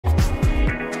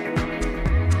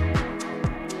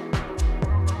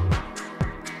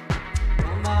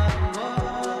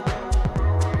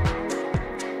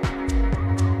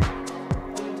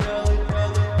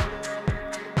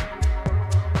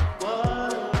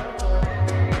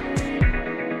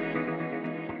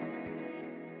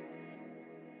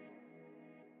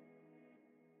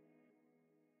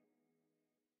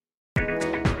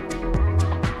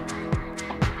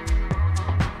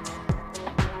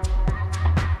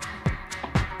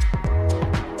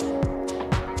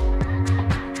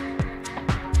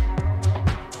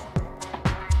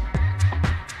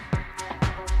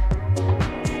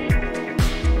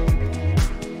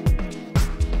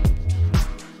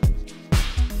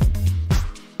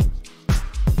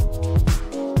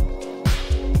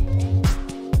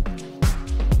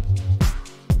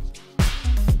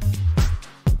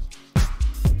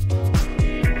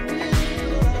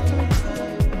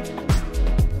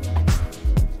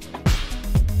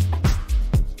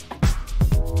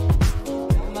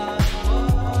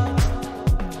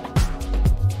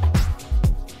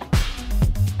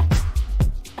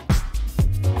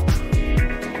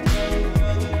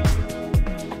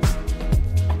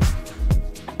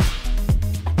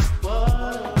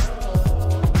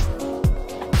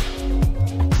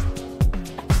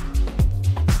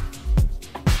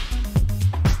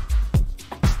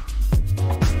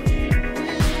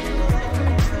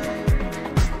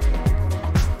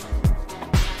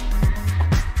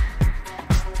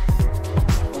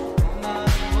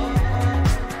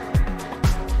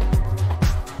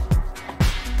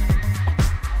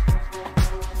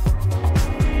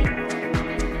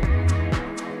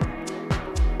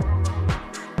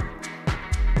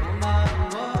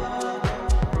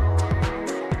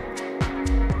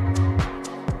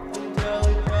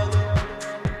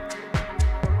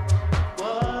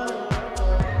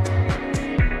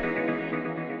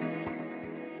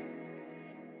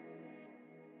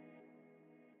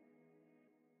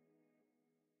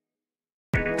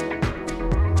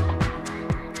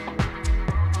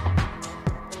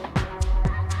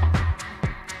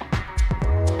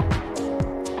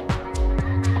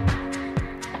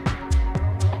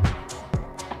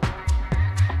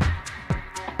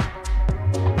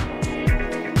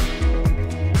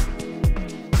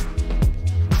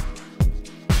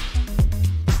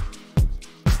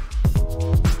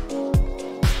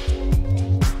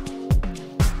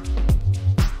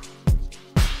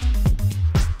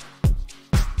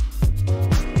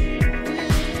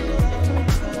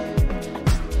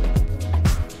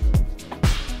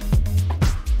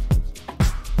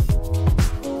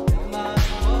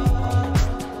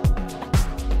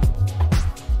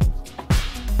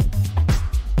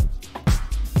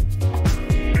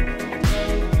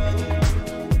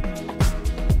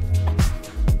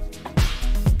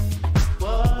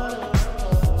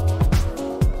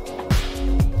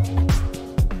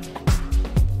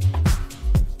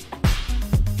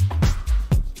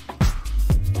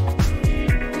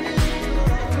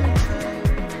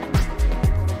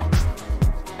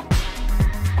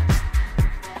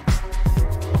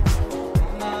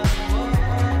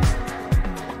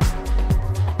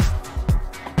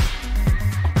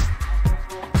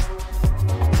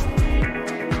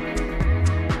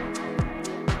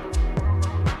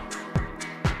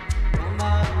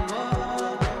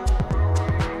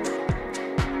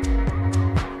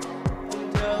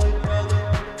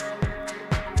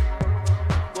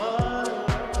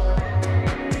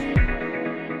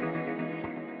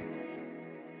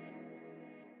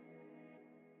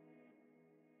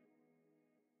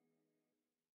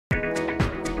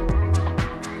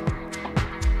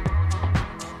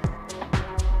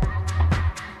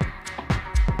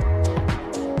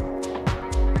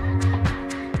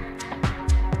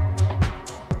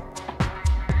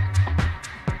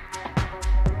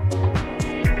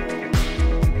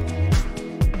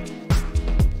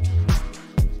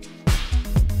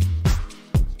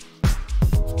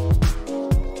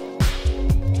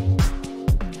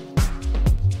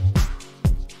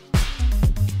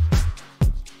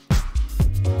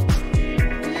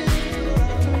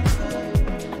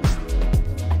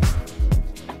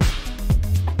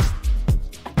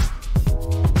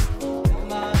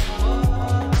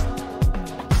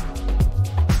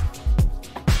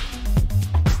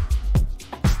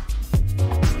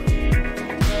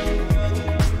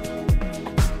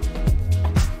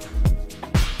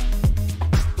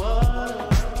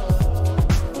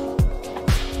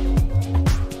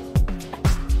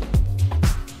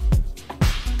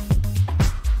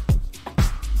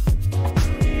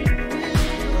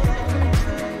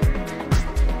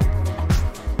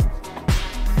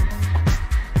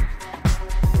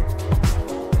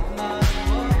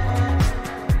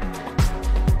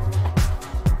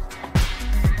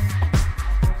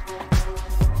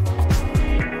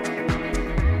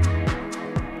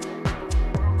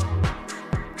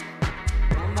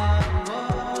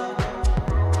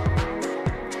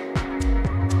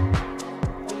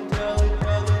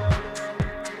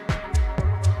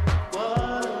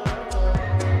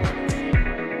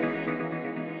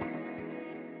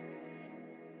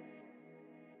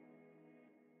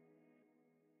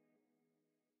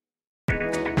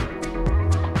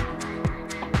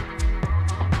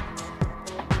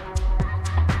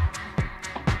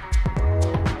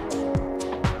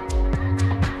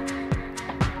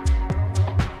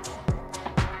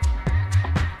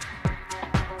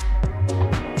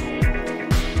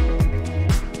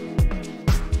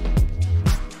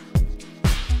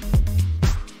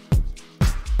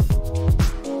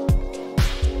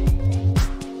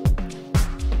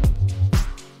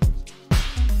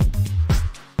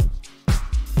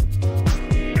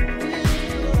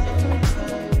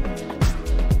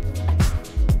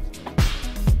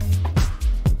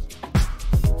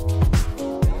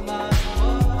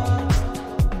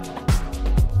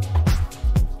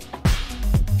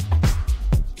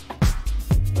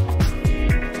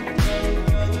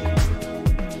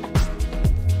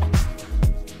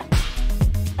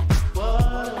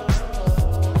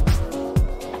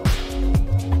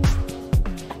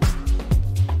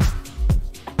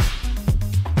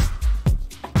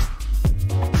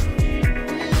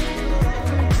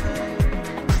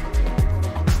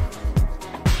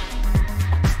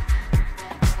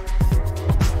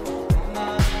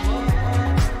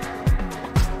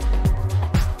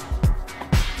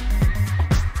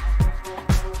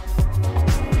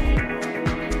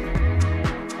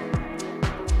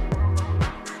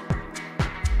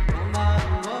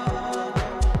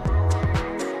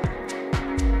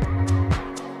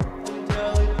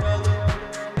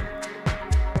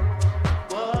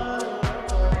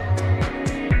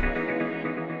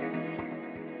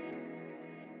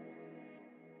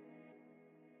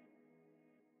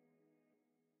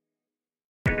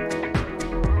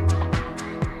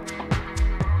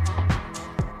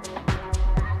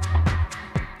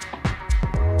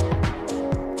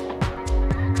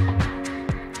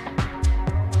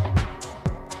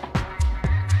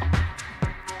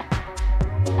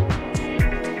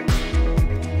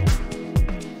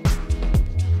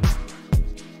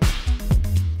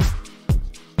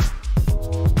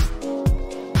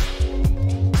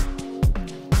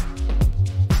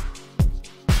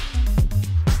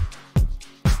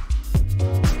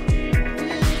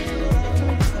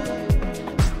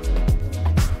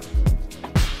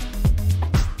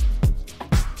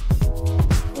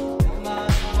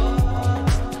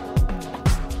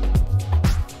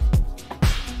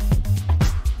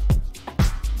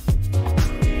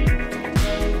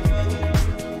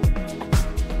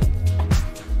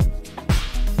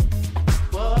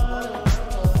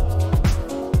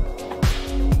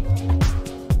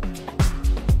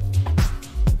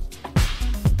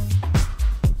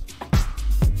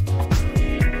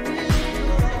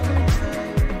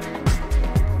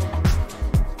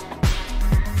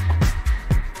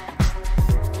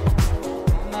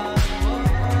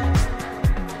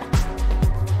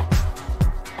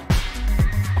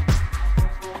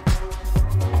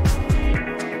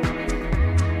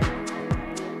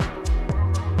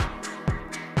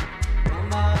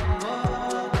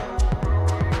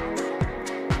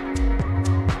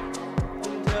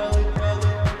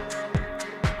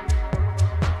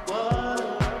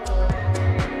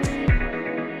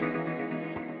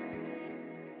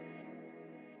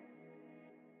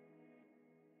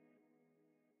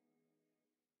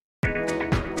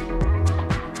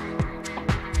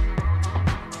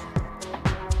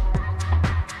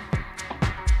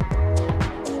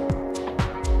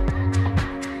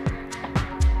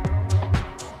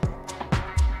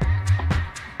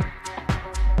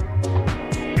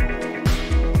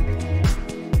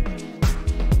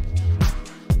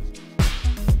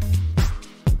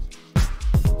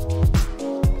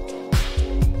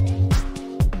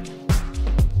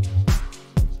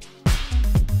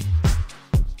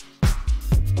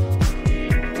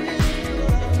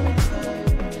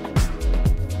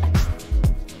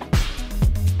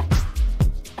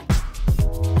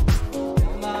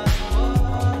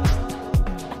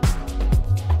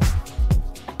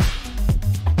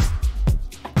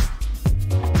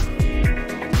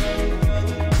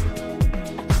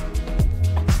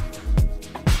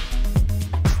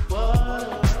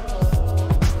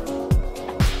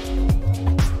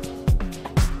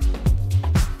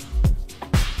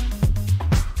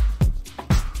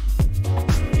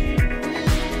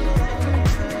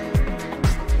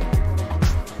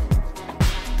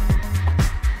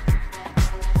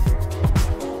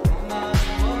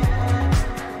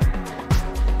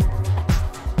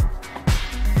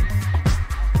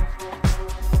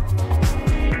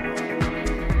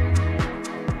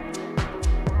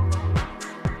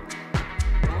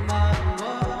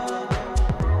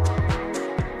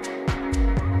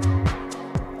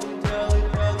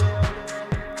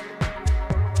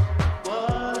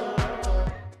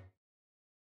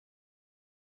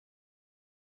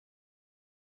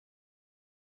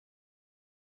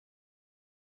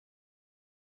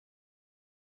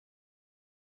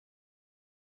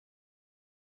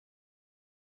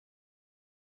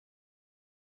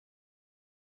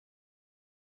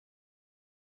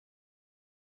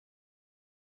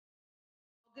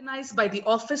organized by the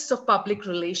Office of Public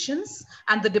Relations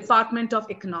and the Department of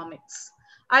Economics.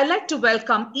 I'd like to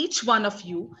welcome each one of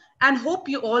you and hope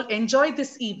you all enjoy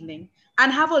this evening and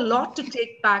have a lot to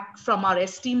take back from our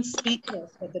esteemed speaker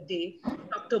for the day,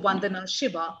 Dr. Vandana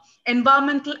Shiva,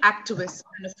 environmental activist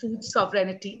and a food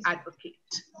sovereignty advocate.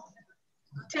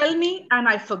 Tell me and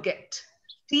I forget.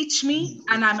 Teach me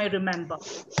and I may remember.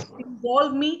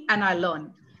 Involve me and I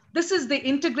learn. This is the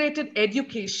integrated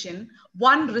education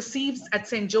one receives at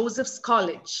St. Joseph's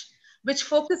College, which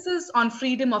focuses on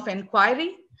freedom of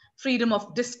inquiry, freedom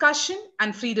of discussion,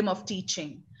 and freedom of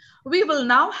teaching. We will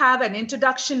now have an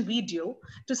introduction video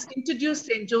to introduce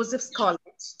St. Joseph's College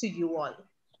to you all.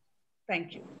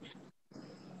 Thank you.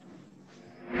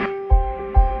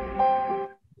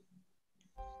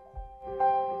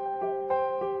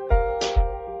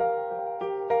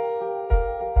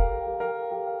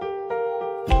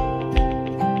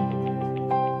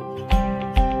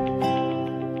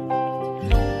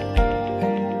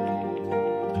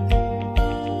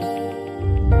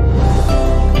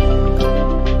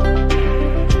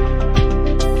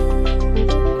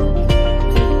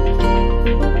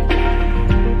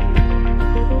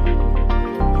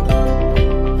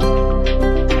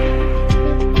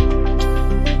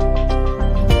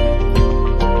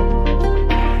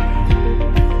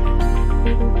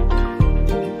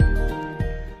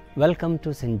 Welcome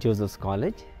to St. Joseph's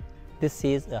College. This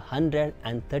is a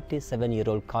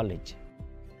 137-year-old college.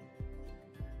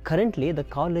 Currently, the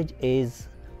college is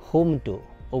home to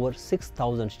over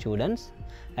 6,000 students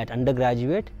at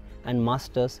undergraduate and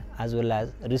master's as well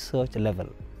as research level.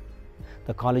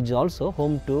 The college is also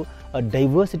home to a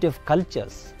diversity of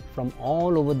cultures from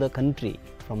all over the country,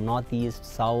 from northeast,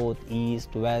 south,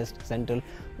 east, west, central,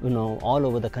 all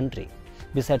over the country.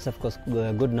 Besides, of course,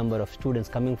 a good number of students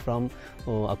coming from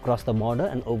across the border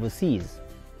and overseas.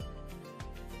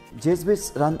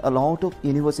 Jesuits run a lot of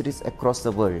universities across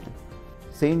the world.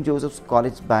 St. Joseph's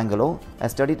College, Bangalore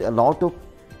has studied a lot of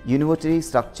university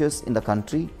structures in the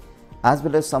country as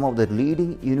well as some of the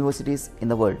leading universities in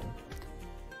the world.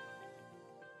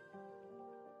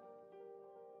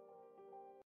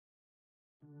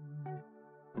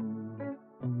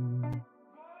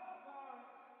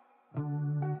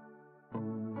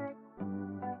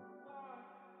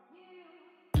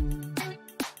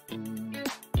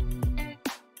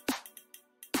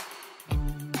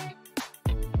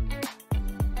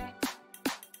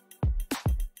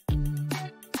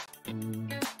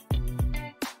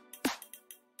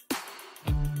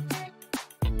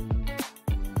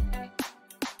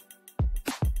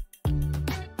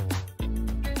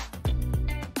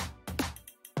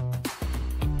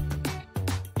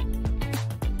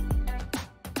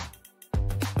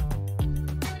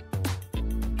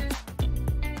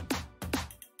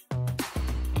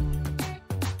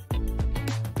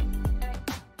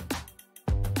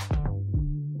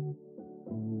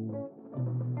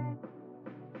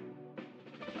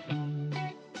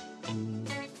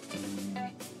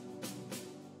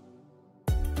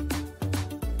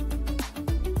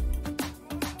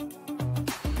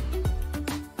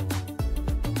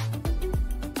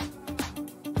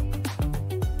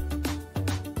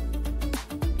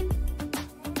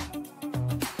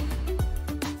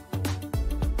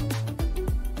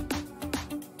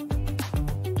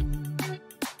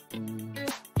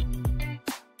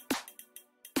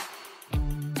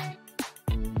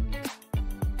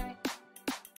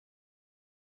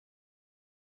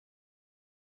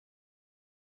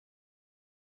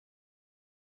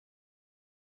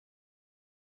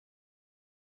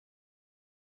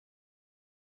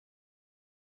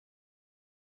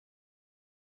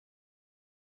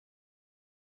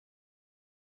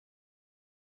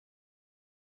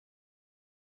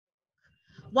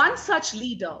 One such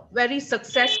leader, very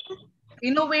successful,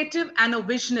 innovative, and a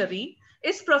visionary,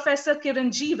 is Professor Kiran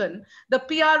Jeevan, the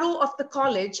PRO of the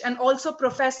college and also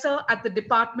professor at the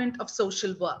Department of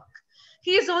Social Work.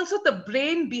 He is also the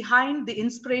brain behind the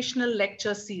Inspirational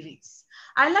lecture series.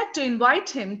 I'd like to invite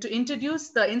him to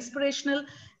introduce the Inspirational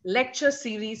lecture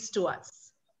series to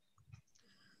us.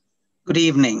 Good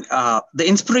evening. The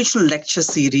Inspirational lecture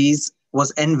series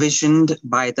was envisioned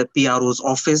by the PRO's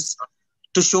office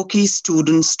to showcase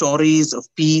students' stories of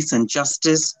peace and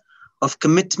justice, of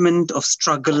commitment, of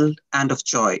struggle, and of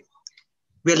joy.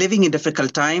 We are living in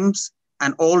difficult times,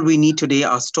 and all we need today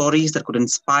are stories that could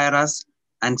inspire us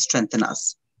and strengthen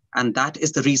us. And that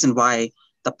is the reason why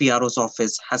the PRO's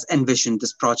office has envisioned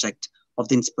this project of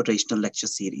the Inspirational lecture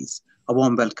series. A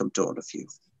warm welcome to all of you.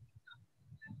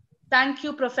 Thank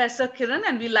you, Professor Kiran,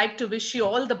 and we'd like to wish you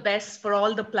all the best for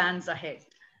all the plans ahead.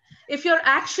 If your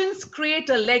actions create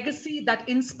a legacy that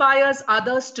inspires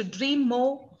others to dream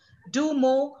more, do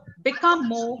more, become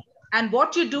more, and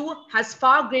what you do has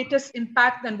far greatest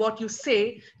impact than what you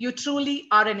say, you truly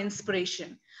are an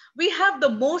inspiration. We have the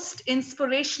most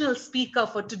inspirational speaker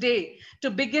for today to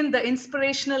begin the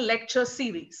inspirational lecture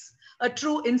series, a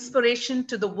true inspiration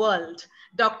to the world,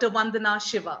 Dr. Vandana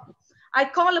Shiva. I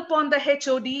call upon the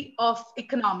HOD of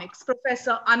Economics,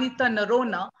 Professor Anita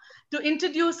Narona, to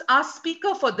introduce our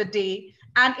speaker for the day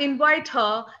and invite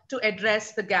her to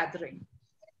address the gathering.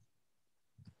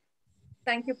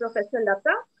 Thank you, Professor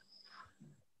Lata.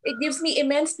 It gives me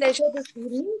immense pleasure this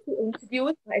evening to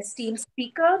introduce my esteemed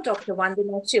speaker, Dr.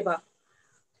 Vandana Shiva.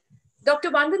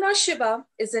 Dr. Vandana Shiva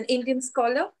is an Indian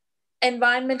scholar,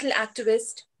 environmental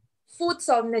activist, food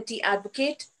sovereignty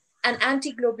advocate, and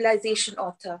anti-globalization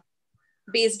author.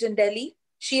 Based in Delhi,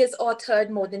 she has authored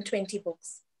more than 20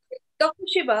 books. Dr.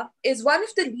 Shiva is one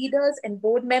of the leaders and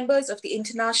board members of the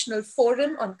International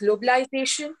Forum on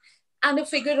Globalization and a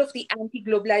figure of the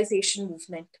anti-globalization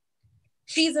movement.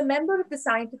 She is a member of the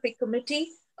scientific committee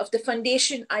of the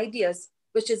Foundation Ideas,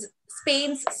 which is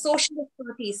Spain's Socialist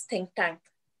Party's think tank.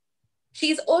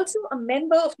 She is also a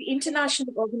member of the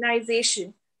International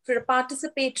Organization for a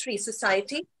Participatory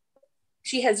Society.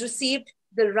 She has received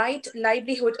the Right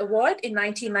Livelihood Award in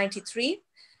 1993,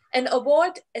 an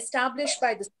award established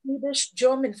by the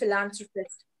Swedish-German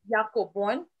philanthropist Jacob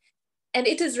Born, and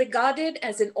it is regarded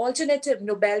as an alternative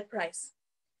Nobel Prize.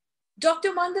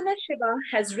 Dr. Vandana Shiva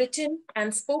has written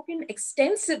and spoken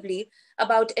extensively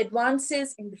about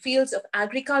advances in the fields of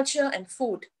agriculture and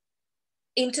food,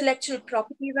 intellectual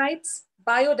property rights,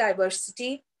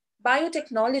 biodiversity,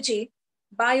 biotechnology,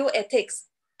 bioethics,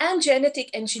 and genetic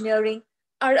engineering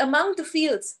are among the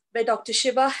fields where Dr.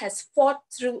 Shiva has fought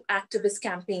through activist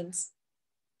campaigns.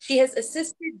 She has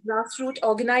assisted grassroots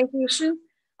organizations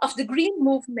of the Green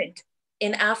Movement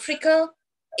in Africa,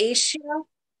 Asia,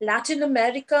 Latin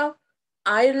America,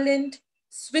 Ireland,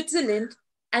 Switzerland,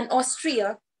 and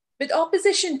Austria, with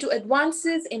opposition to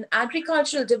advances in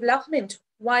agricultural development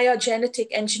via genetic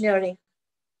engineering.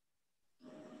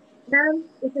 Ma'am,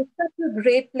 it is such a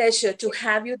great pleasure to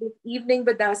have you this evening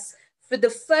with us for the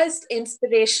first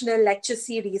inspirational lecture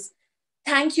series.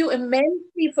 Thank you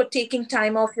immensely for taking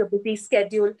time off your busy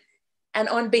schedule. And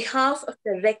on behalf of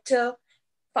the rector,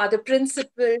 Father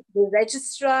Principal, the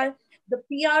registrar, the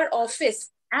P.R.Office,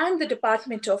 and the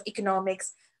Department of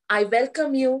Economics, I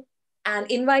welcome you and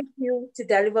invite you to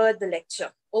deliver the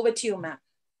lecture. Over to you, ma'am.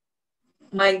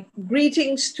 My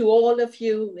greetings to all of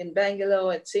you in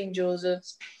Bangalore at St.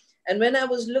 Joseph's. And when I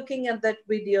was looking at that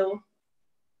video,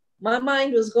 my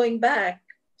mind was going back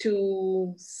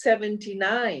to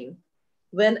 79,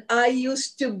 when I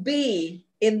used to be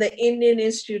in the Indian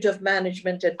Institute of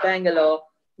Management at Bangalore,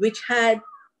 which had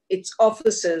its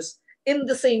offices in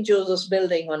the St. Joseph's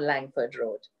building on Langford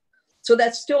Road. So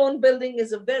that stone building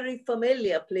is a very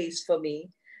familiar place for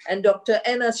me. And Dr.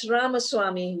 N.S.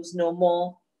 Ramaswamy, who's no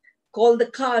more, called the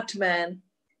Cart Man,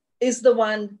 is the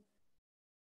one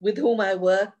with whom I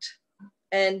worked.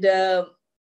 And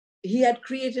he had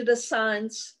created a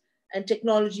science and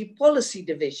technology policy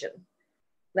division.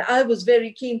 Now, I was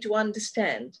very keen to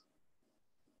understand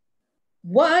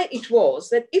why it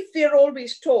was that if we're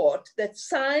always taught that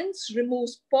science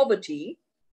removes poverty,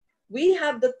 we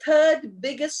have the third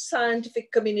biggest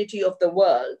scientific community of the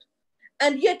world,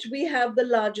 and yet we have the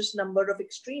largest number of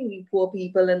extremely poor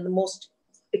people and the most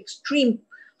extreme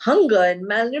hunger and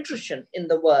malnutrition in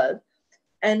the world.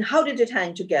 And how did it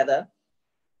hang together?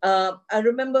 I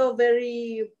remember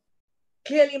very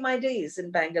clearly my days in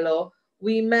Bangalore.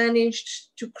 We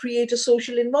managed to create a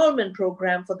social involvement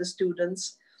program for the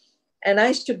students. And I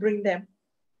used to bring them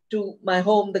to my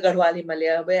home, the Garhwali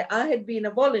Malya, where I had been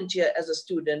a volunteer as a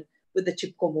student with the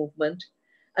Chipko movement.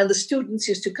 And the students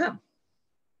used to come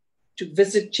to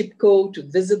visit Chipko, to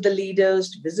visit the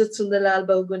leaders, to visit Sundarlal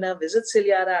Bahuguna, visit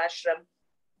Silyara Ashram.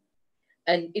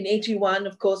 And in 81,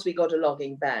 of course, we got a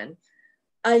logging ban.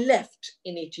 I left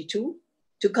in 82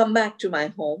 to come back to my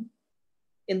home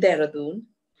in Dehradun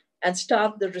and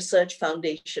start the Research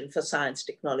Foundation for Science,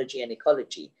 Technology, and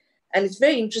Ecology. And it's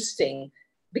very interesting,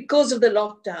 because of the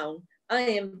lockdown, I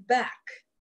am back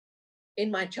in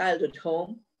my childhood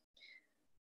home.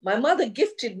 My mother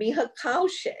gifted me her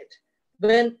cowshed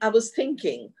when I was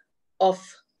thinking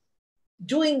of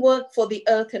doing work for the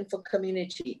earth and for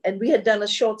community. And we had done a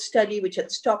short study which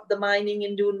had stopped the mining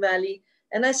in Doon Valley.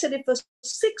 And I said, if a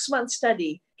 6-month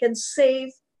study can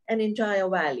save an entire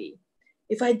valley,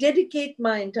 if I dedicate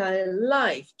my entire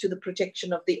life to the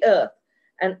protection of the earth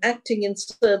and acting in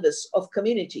service of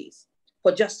communities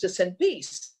for justice and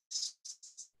peace,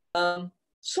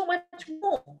 so much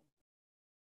more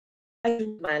I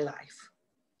do with my life?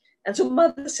 And so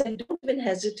mother said, don't even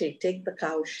hesitate, take the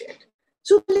cow shed.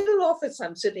 So the little office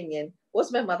I'm sitting in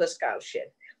was my mother's cow shed.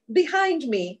 Behind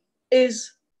me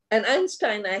is an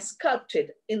Einstein I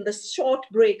sculpted in the short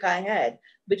break I had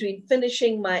between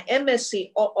finishing my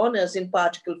MSc or honors in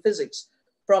particle physics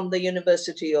from the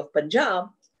University of Punjab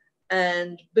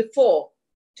and before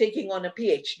taking on a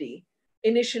PhD,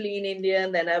 initially in India,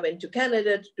 and then I went to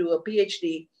Canada to do a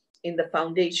PhD in the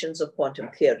foundations of quantum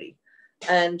theory.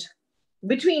 And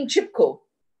between CHIPCO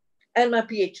and my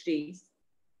PhD,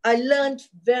 I learned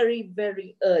very,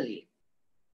 very early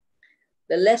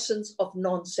the lessons of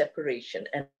non-separation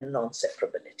and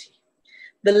non-separability.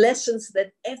 The lessons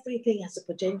that everything has a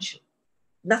potential,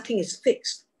 nothing is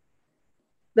fixed.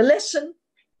 The lesson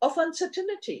of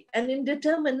uncertainty and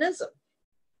indeterminism.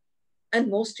 And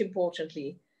most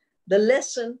importantly, the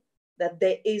lesson that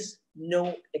there is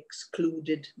no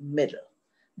excluded middle.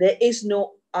 There is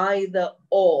no either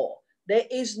or. There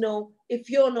is no, if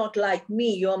you're not like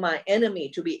me, you're my enemy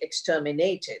to be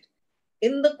exterminated.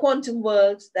 In the quantum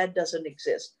world, that doesn't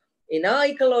exist. In our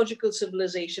ecological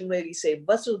civilization, where we say,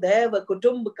 Vasudhaiva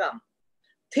Kutumbakam,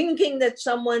 thinking that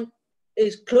someone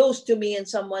is close to me and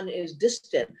someone is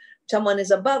distant, someone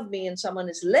is above me and someone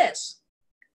is less,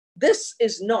 this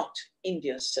is not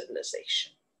India's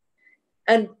civilization.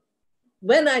 And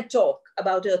when I talk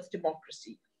about Earth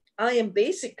democracy, I am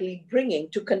basically bringing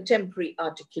to contemporary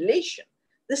articulation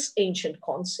this ancient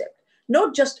concept,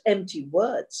 not just empty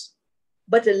words,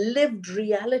 but a lived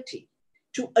reality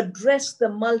to address the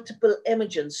multiple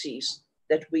emergencies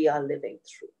that we are living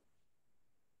through.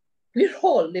 We're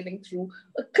all living through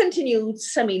a continued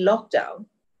semi-lockdown.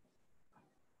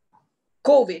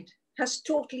 COVID has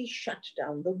totally shut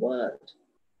down the world.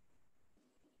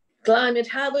 Climate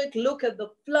havoc, look at the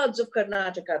floods of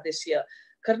Karnataka this year.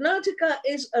 Karnataka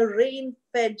is a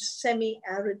rain-fed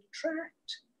semi-arid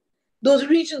tract. Those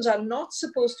regions are not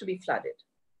supposed to be flooded.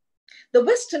 The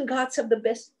Western Ghats have the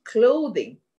best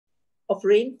clothing of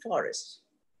rainforests.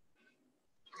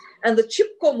 And the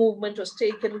CHIPCO movement was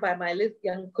taken by my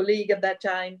young colleague at that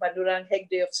time, Pandurang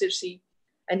Hegde of Sirsi,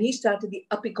 and he started the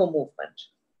APICO movement,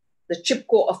 the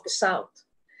CHIPCO of the South.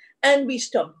 And we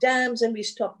stopped dams and we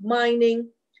stopped mining.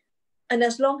 And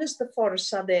as long as the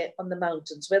forests are there on the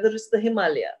mountains, whether it's the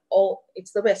Himalaya or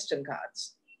it's the Western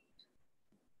Ghats,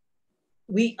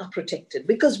 we are protected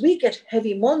because we get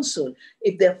heavy monsoon.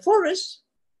 If they're forests,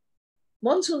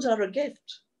 monsoons are a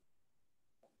gift.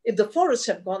 If the forests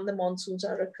have gone, the monsoons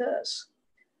are a curse.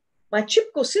 My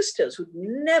CHIPCO sisters, who'd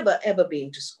never, ever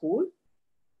been to school,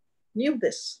 knew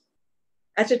this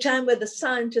at a time where the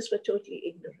scientists were totally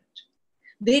ignorant.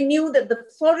 They knew that the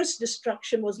forest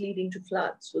destruction was leading to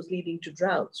floods, was leading to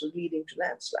droughts, was leading to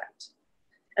landslides.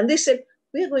 And they said,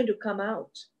 we're going to come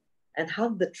out and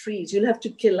hug the trees. You'll have to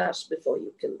kill us before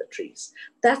you kill the trees.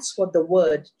 That's what the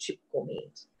word CHIPCO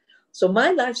means. So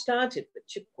my life started with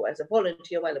CHIPCO as a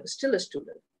volunteer while I was still a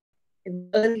student in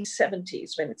the early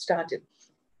 70s when it started.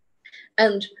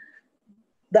 And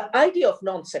the idea of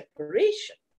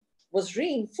non-separation was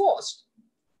reinforced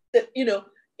that, you know,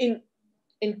 in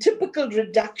typical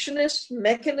reductionist,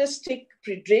 mechanistic,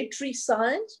 predatory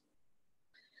science,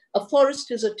 a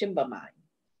forest is a timber mine.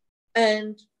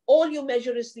 And all you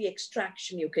measure is the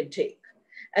extraction you can take.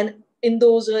 And in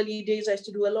those early days, I used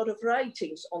to do a lot of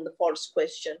writings on the forest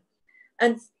question.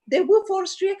 And there were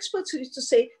forestry experts who used to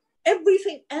say,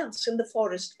 everything else in the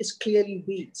forest is clearly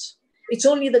weeds. It's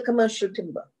only the commercial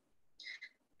timber.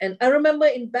 And I remember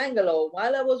in Bangalore,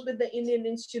 while I was with the Indian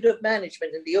Institute of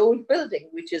Management in the old building,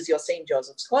 which is your St.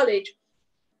 Joseph's College,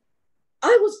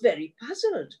 I was very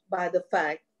puzzled by the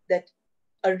fact that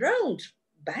around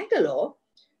Bangalore,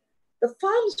 the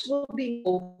farms were being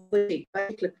overtaken by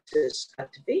eucalyptus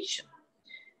cultivation.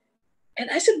 And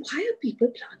I said, why are people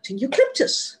planting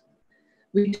eucalyptus?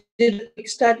 We did a big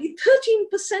study,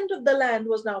 13% of the land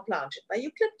was now planted by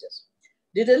eucalyptus.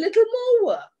 Did a little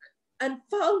more work and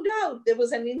found out there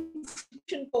was an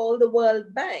institution called the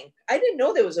World Bank. I didn't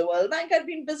know there was a World Bank. I'd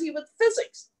been busy with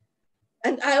physics.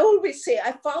 And I always say,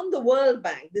 I found the World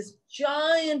Bank, this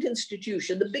giant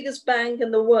institution, the biggest bank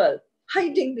in the world,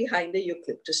 hiding behind a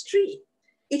eucalyptus tree.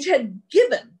 It had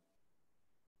given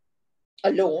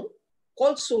a loan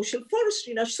called social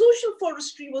forestry. Now, social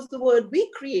forestry was the word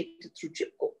we created through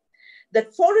CHIPCO,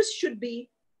 that forests should be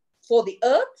for the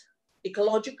earth,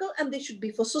 ecological, and they should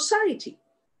be for society.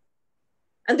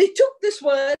 And they took this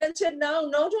word and said, now,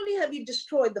 not only have we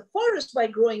destroyed the forest by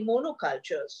growing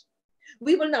monocultures,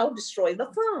 we will now destroy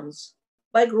the farms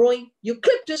by growing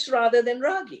eucalyptus rather than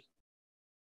ragi.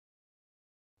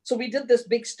 So we did this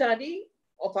big study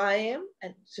of IM,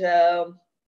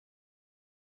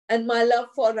 and my love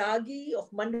for Ragi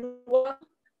of Mandua,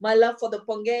 my love for the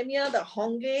Pongamia, the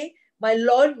Honge, my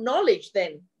knowledge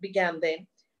then began then.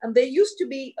 And there used to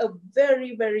be a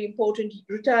very, very important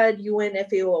retired UN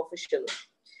FAO official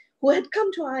who had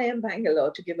come to IIM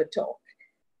Bangalore to give a talk.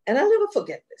 And I'll never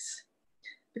forget this,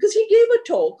 because he gave a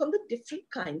talk on the different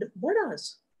kind of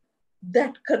vadas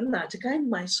that Karnataka and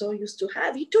Mysore used to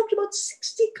have. He talked about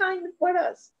 60 kind of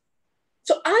vadas.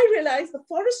 So I realized the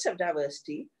forests have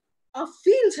diversity, our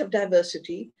fields have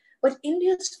diversity, but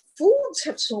India's foods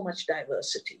have so much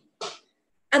diversity.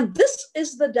 And this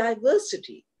is the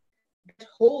diversity that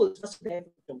holds Vasudhaiva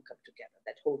Kutumbakam together,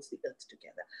 that holds the earth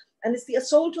together. And it's the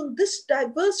assault on this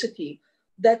diversity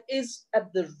that is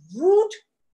at the root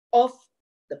of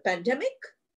the pandemic.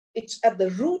 It's at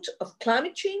the root of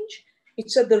climate change.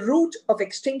 It's at the root of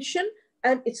extinction.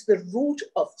 And it's the root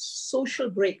of social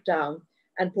breakdown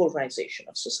and polarization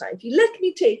of society. Let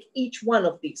me take each one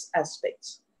of these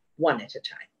aspects one at a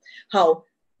time. How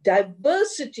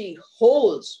diversity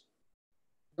holds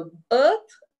the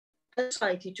earth and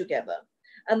society together,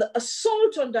 and the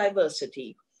assault on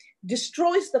diversity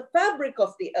destroys the fabric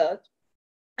of the earth,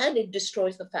 and it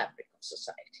destroys the fabric of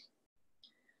society.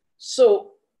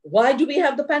 So why do we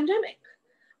have the pandemic?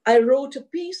 I wrote a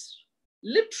piece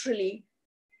literally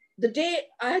the day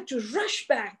I had to rush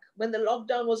back when the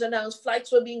lockdown was announced,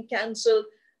 flights were being canceled,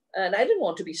 and I didn't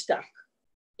want to be stuck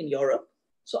in Europe.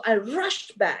 So I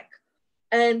rushed back,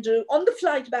 and on the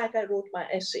flight back, I wrote my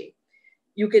essay.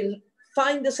 You can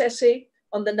find this essay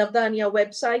on the Navdanya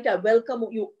website. I welcome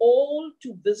you all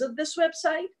to visit this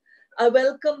website. I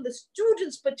welcome the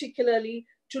students particularly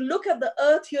to look at the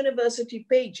Earth University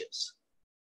pages.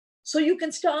 So you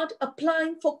can start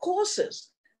applying for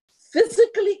courses.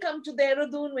 Physically come to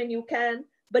Dehradun when you can,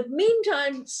 but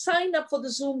meantime, sign up for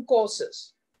the Zoom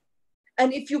courses.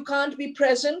 And if you can't be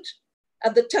present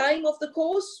at the time of the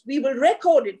course, we will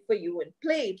record it for you and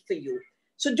play it for you.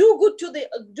 So do go to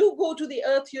the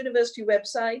Earth University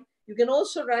website. You can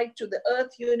also write to the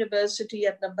Earth University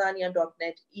at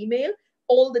navdanya.net email.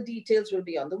 All the details will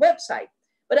be on the website.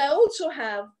 But I also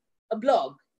have a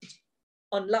blog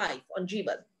on life, on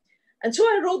Jivan. And so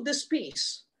I wrote this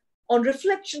piece on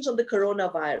reflections on the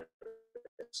coronavirus.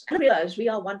 And I realized we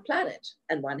are one planet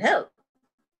and one health.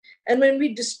 And when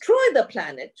we destroy the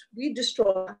planet, we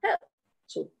destroy our health.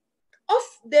 So of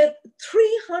the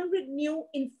 300 new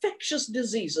infectious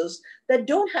diseases that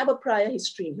don't have a prior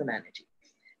history in humanity,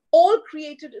 all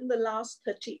created in the last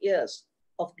 30 years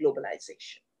of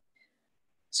globalization.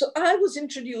 So I was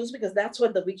introduced, because that's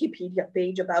what the Wikipedia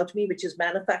page about me, which is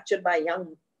manufactured by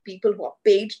young people who are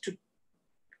paid to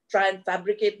try and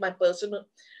fabricate my personal,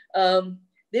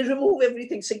 they remove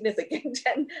everything significant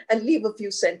and leave a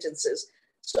few sentences.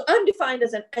 So I'm defined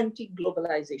as an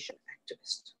anti-globalization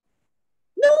activist.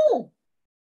 No,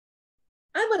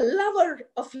 I'm a lover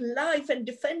of life and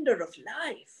defender of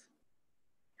life.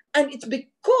 And it's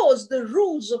because the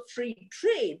rules of free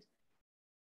trade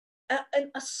are an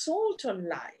assault on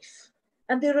life,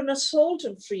 and they're an assault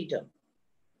on freedom,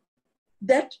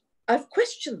 that I've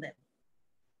questioned them.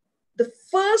 The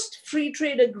first free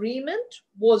trade agreement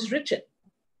was written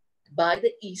by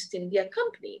the East India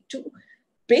Company to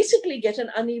basically get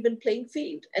an uneven playing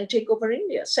field and take over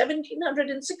India,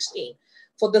 1716.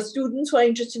 For the students who are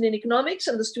interested in economics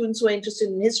and the students who are interested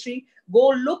in history, go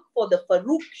look for the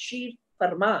Farooq-Sheer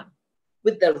Farman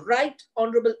with the Right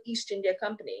Honorable East India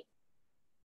Company.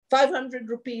 500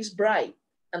 rupees bribe,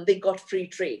 and they got free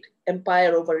trade,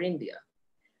 empire over India.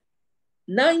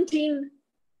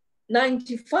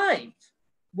 1995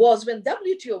 was when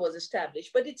WTO was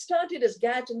established, but it started as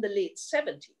GATT in the late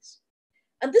 70s.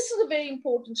 And this is a very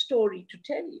important story to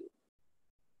tell you.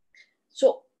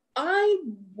 So I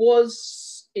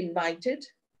was invited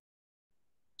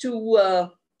to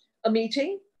a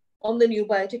meeting on the new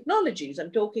biotechnologies.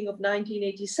 I'm talking of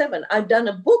 1987. I've done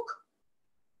a book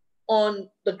on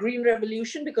the Green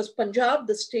Revolution because Punjab,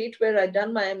 the state where I'd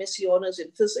done my MSc honors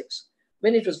in physics,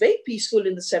 when it was very peaceful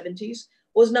in the 70s,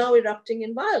 was now erupting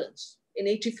in violence in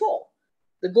 84.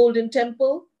 The Golden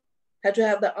Temple had to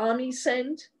have the army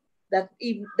sent.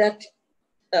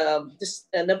 This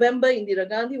November, Indira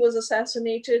Gandhi was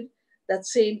assassinated. That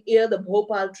same year, the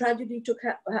Bhopal tragedy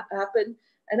happened.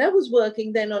 And I was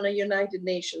working then on a United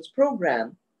Nations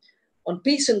program on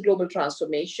peace and global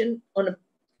transformation on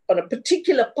a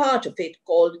particular part of it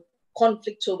called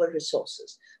conflicts over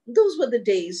resources. Those were the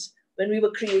days when we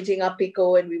were creating our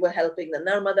PICO and we were helping the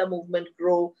Narmada movement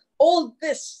grow. All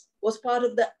this was part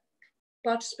of the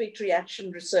participatory action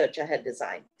research I had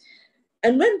designed.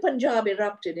 And when Punjab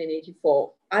erupted in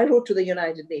 84, I wrote to the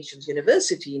United Nations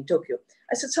University in Tokyo.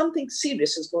 I said, something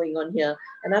serious is going on here,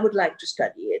 and I would like to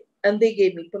study it. And they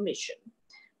gave me permission.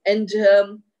 And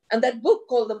that book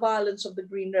called The Violence of the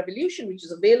Green Revolution, which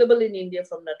is available in India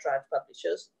from Natraj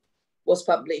Publishers, was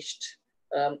published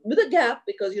with a gap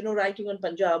because, writing on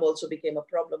Punjab also became a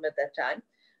problem at that time.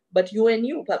 But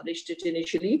UNU published it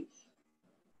initially.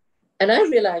 And I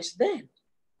realized then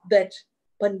that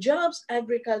Punjab's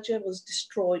agriculture was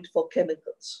destroyed for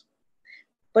chemicals.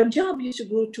 Punjab used to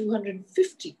grow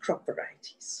 250 crop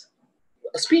varieties,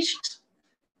 species.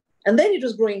 And then it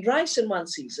was growing rice in one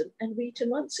season and wheat in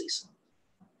one season.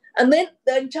 And then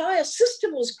the entire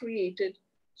system was created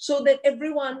so that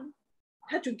everyone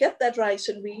had to get that rice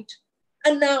and wheat.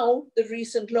 And now the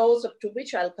recent laws, up to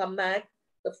which I'll come back,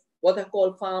 what are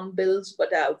called farm bills,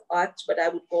 but I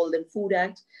would call them food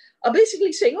acts, are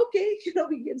basically saying, okay,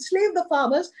 we enslave the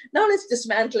farmers. Now let's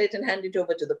dismantle it and hand it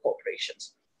over to the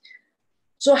corporations.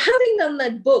 So having done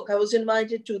that book, I was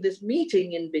invited to this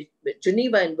meeting in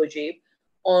Geneva in Bougie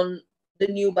on the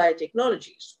new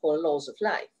biotechnologies called Laws of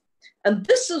Life. And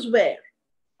this is where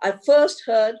I first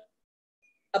heard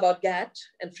about GATT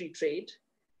and free trade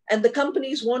and the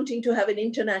companies wanting to have an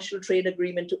international trade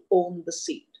agreement to own the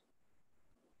seed.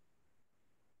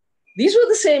 These were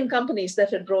the same companies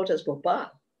that had brought us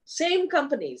Bhopal, same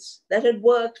companies that had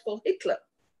worked for Hitler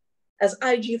as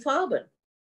IG Farben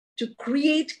to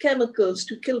create chemicals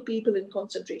to kill people in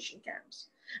concentration camps.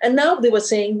 And now they were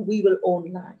saying, we will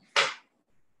own life.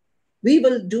 We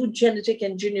will do genetic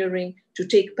engineering to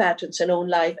take patents and own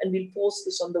life, and we'll force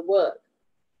this on the world.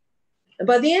 And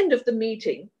by the end of the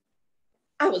meeting,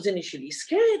 I was initially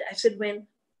scared. I said, when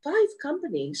 5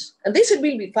 companies, and they said,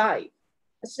 we'll be 5.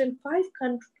 I said, when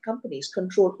 5 companies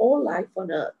control all life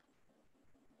on Earth,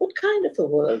 what kind of a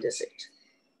world is it?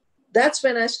 That's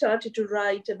when I started to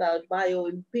write about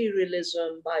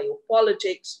bioimperialism,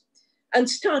 biopolitics, and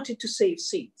started to save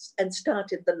seeds, and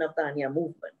started the Navdanya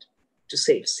movement to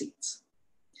save seeds.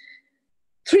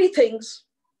 3 things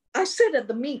I said at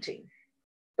the meeting,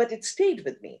 but it stayed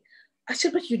with me. I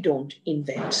said, but you don't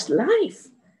invent life.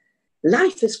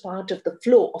 Life is part of the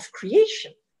flow of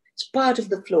creation. It's part of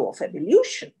the flow of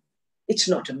evolution. It's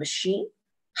not a machine.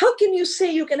 How can you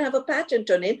say you can have a patent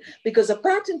on it? Because a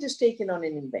patent is taken on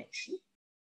an invention,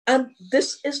 and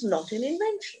this is not an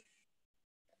invention.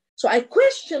 So I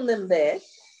questioned them there,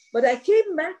 but I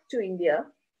came back to India,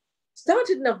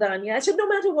 started Navdanya. I said, no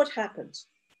matter what happens,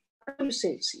 I'm going to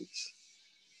save seeds.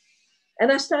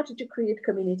 And I started to create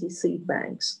community seed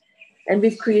banks. And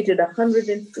we've created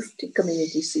 150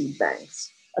 community seed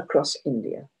banks across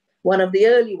India. One of the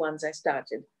early ones I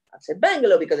started, I said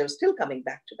Bangalore, because I was still coming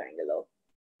back to Bangalore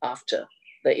after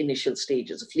the initial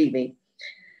stages of leaving.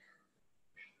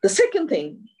 The second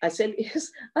thing I said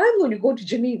is, I'm going to go to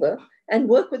Geneva and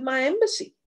work with my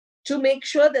embassy to make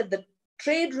sure that the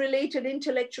trade-related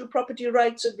intellectual property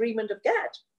rights agreement of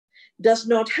GATT does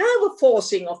not have a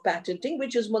forcing of patenting,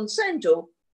 which is Monsanto's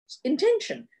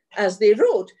intention. As they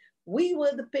wrote, we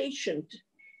were the patient,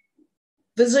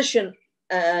 physician,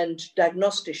 and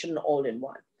diagnostician all in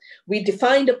one. We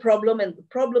defined a problem, and the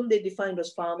problem they defined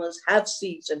was farmers have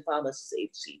seeds and farmers save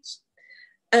seeds.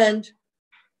 And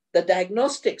the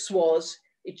diagnostics was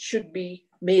it should be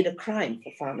made a crime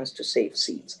for farmers to save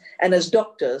seeds. And as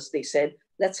doctors, they said,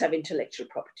 let's have intellectual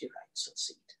property rights on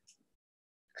seed.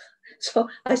 So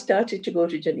I started to go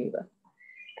to Geneva,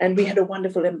 and we had a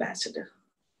wonderful ambassador,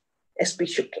 S.P.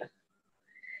 Shukla.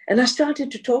 And I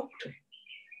started to talk to him.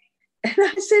 And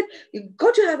I said, you've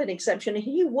got to have an exemption. And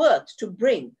he worked to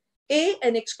bring,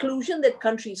 an exclusion that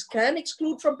countries can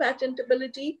exclude from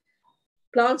patentability,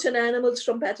 plants and animals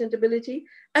from patentability,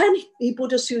 and he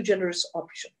put a sui generis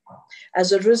option.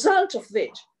 As a result of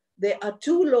which, there are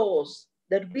 2 laws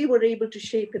that we were able to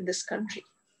shape in this country.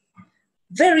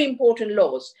 Very important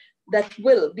laws that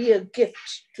will be a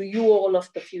gift to you all of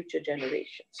the future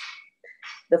generations.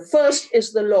 The first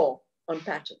is the law on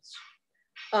patents.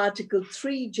 Article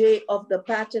 3J of the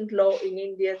patent law in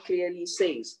India clearly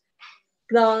says,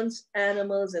 plants,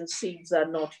 animals, and seeds are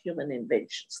not human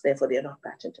inventions, therefore they are not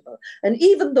patentable. And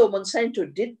even though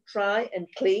Monsanto did try and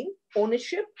claim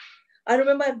ownership, I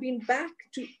remember I've been back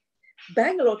to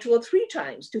Bangalore 2 or 3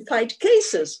 times to fight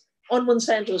cases on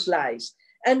Monsanto's lies.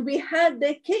 And we had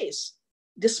their case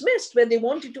dismissed when they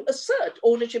wanted to assert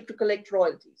ownership to collect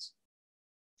royalties.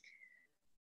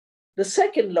 The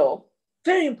second law,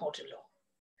 very important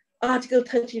law, Article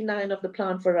 39 of the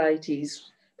Plant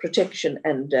Varieties Protection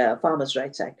and Farmers'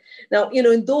 Rights Act. Now,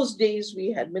 in those days,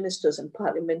 we had ministers and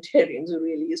parliamentarians who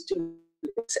really used to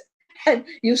and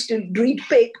used to read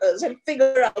papers and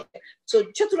figure out. So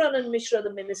Chaturanand Mishra,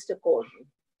 the minister, called me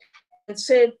and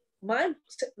said,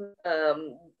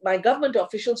 my government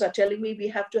officials are telling me we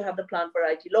have to have the plant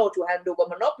variety law to hand over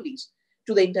monopolies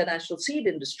to the international seed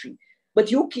industry. But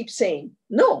you keep saying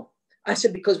no. I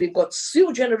said, because we've got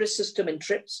sui generis system in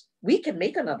TRIPS, we can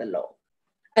make another law.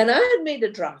 And I had made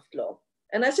a draft law.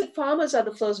 And I said, farmers are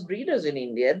the first breeders in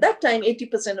India. At that time,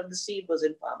 80% of the seed was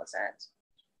in farmers' hands.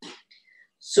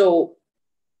 So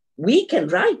we can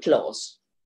write laws.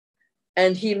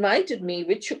 And he invited me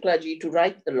with Shuklaji to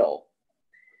write the law,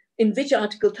 in which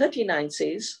Article 39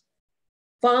 says,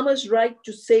 farmers' right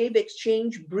to save,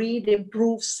 exchange, breed,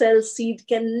 improve, sell seed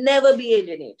can never be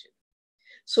alienated.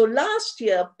 So last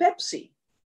year, Pepsi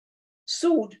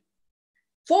sued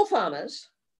 4 farmers,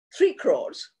 3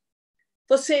 crores,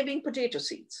 for saving potato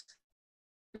seeds.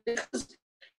 Because,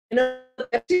 Pepsi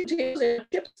potatoes and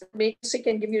chips make you sick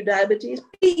and give you diabetes.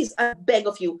 Please, I beg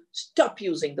of you, stop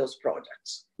using those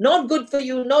products. Not good for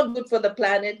you, not good for the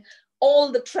planet.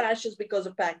 All the trash is because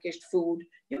of packaged food.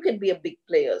 You can be a big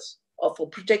player for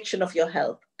protection of your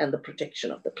health and the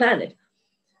protection of the planet.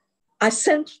 I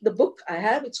sent the book I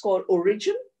have, it's called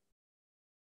Origin,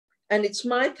 and it's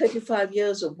my 35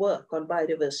 years of work on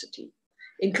biodiversity,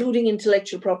 including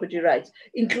intellectual property rights,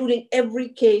 including every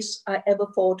case I ever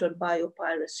fought on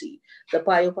biopiracy, the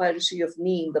biopiracy of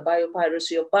neem, the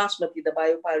biopiracy of basmati, the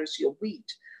biopiracy of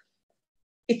wheat.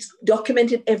 It's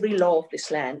documented every law of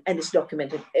this land, and it's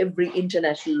documented every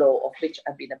international law of which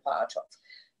I've been a part of.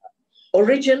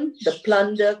 Origin, the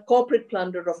plunder, corporate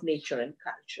plunder of nature and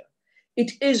culture.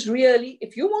 It is really,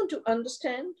 if you want to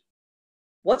understand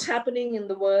what's happening in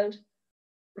the world,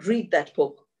 read that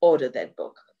book, order that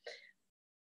book.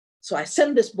 So I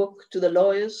sent this book to the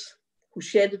lawyers who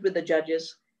shared it with the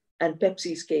judges, and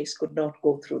Pepsi's case could not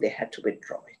go through. They had to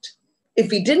withdraw it. If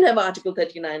we didn't have Article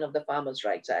 39 of the Farmers'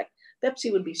 Rights Act,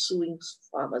 Pepsi would be suing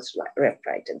farmers left,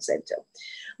 right, and center.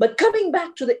 But coming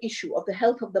back to the issue of the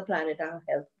health of the planet, our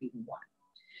health being one.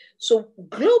 So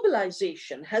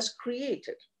globalization has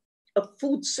created a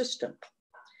food system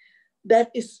that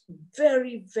is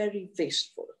very, very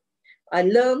wasteful. I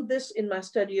learned this in my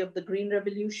study of the Green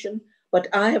Revolution, but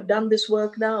I have done this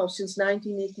work now since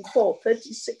 1984,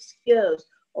 36 years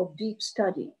of deep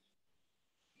study.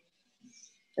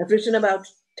 I've written about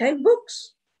 10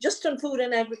 books just on food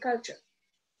and agriculture.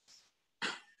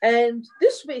 And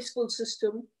this wasteful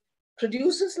system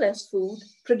produces less food,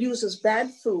 produces bad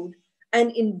food,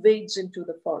 and invades into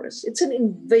the forest. It's an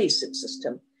invasive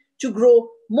system to grow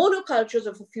monocultures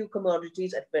of a few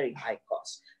commodities at very high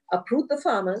cost. Uproot the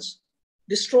farmers,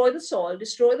 destroy the soil,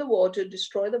 destroy the water,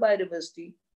 destroy the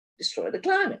biodiversity, destroy the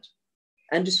climate,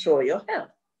 and destroy your health.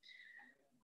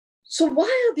 So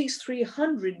why are these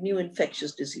 300 new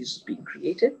infectious diseases being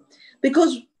created?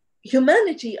 Because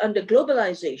humanity, under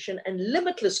globalization and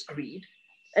limitless greed,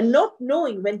 and not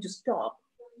knowing when to stop,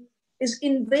 is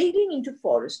invading into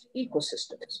forest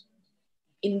ecosystems.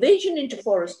 Invasion into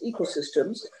forest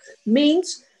ecosystems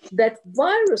means that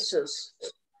viruses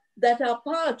that are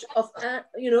part of,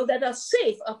 that are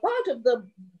safe, are part of the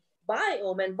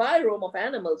biome and virome of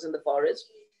animals in the forest,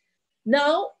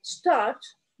 now start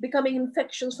becoming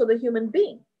infections for the human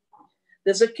being.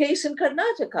 There's a case in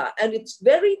Karnataka, and it's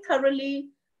very thoroughly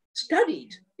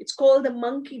studied. It's called the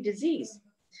monkey disease.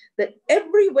 That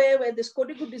everywhere where this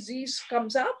Kotiku disease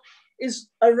comes up is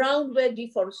around where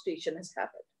deforestation has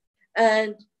happened.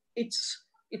 And it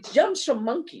jumps from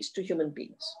monkeys to human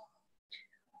beings.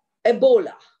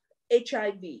 Ebola,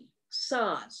 HIV,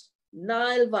 SARS,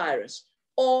 Nile virus,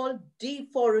 all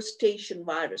deforestation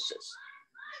viruses.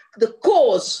 The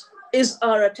cause is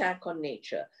our attack on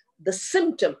nature. The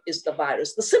symptom is the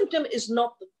virus. The symptom is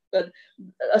not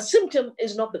a symptom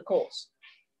is not the cause.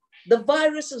 The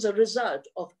virus is a result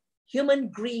of human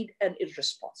greed and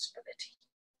irresponsibility.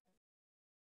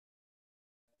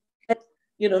 And,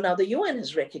 now the UN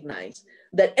has recognized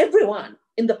that everyone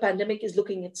in the pandemic is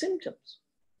looking at symptoms,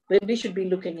 but we should be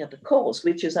looking at the cause,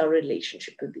 which is our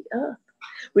relationship with the earth,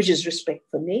 which is respect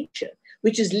for nature,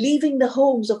 which is leaving the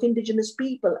homes of indigenous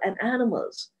people and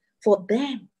animals for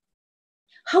them.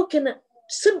 How can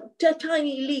a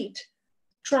tiny elite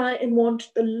try and want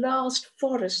the last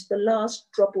forest, the last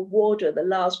drop of water, the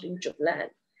last inch of land,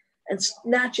 and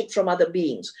snatch it from other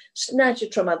beings, snatch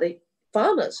it from other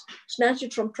farmers, snatch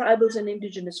it from tribals and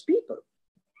indigenous people?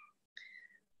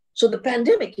 So the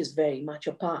pandemic is very much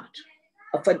a part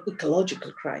of an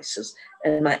ecological crisis.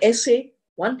 And my essay,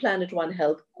 One Planet, One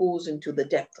Health, goes into the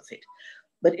depth of it.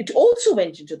 But it also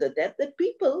went into the depth that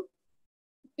people,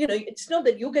 it's not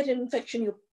that you get an infection,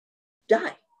 you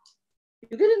die.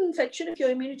 You get an infection, if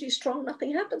your immunity is strong,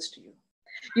 nothing happens to you.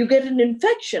 You get an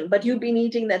infection, but you've been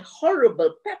eating that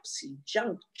horrible Pepsi,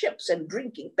 junk chips, and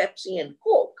drinking Pepsi and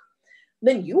Coke.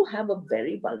 Then you have a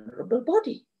very vulnerable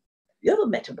body. You have a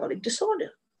metabolic disorder.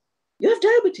 You have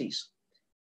diabetes.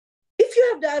 If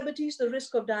you have diabetes, the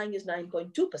risk of dying is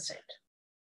 9.2%.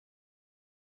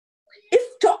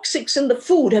 If toxics in the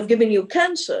food have given you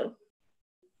cancer,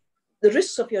 the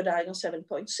risks of your dying are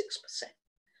 7.6%,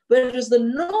 whereas the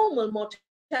normal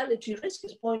mortality risk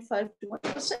is 0.5 to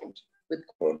 1% with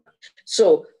corona.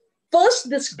 So first,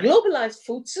 this globalized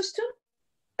food system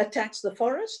attacks the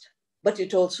forest, but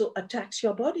it also attacks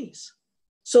your bodies.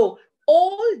 So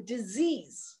all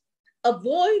disease,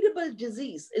 avoidable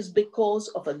disease, is because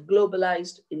of a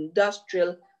globalized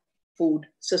industrial food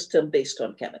system based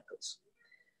on chemicals.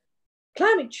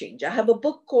 Climate change. I have a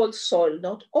book called Soil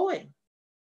Not Oil.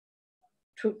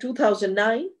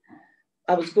 2009,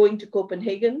 I was going to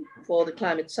Copenhagen for the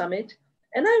climate summit,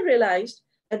 and I realized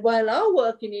that while our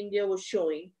work in India was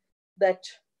showing that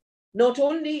not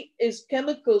only is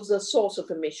chemicals a source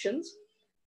of emissions,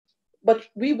 but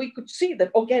we could see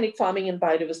that organic farming and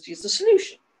biodiversity is the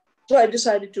solution. So I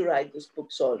decided to write this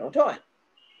book, Soil Not Oil.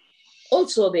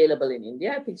 Also available in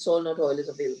India. I think Soil Not Oil is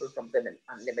available from Women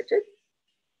Unlimited.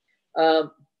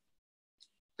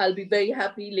 I'll be very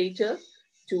happy later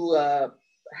to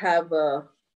have a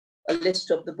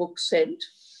list of the books sent,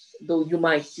 though you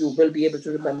will be able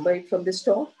to remember it from this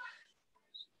talk.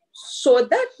 So at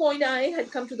that point, I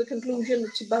had come to the conclusion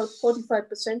it's about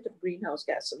 45% of greenhouse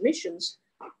gas emissions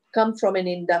come from an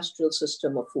industrial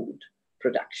system of food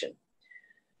production.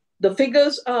 The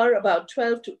figures are about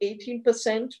 12 to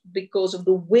 18% because of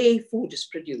the way food is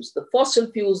produced. The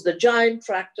fossil fuels, the giant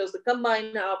tractors, the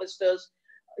combine harvesters,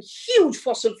 huge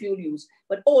fossil fuel use,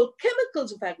 but all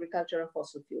chemicals of agriculture are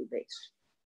fossil fuel based.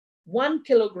 1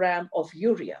 kilogram of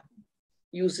urea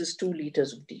uses 2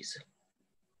 liters of diesel.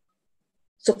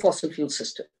 It's a fossil fuel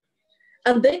system.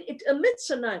 And then it emits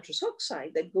a nitrous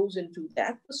oxide that goes into the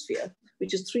atmosphere,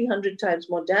 which is 300 times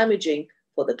more damaging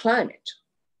for the climate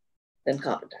than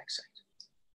carbon dioxide.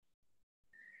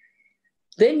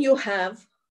 Then you have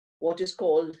what is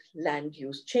called land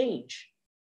use change.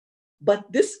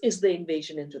 But this is the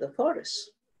invasion into the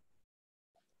forests.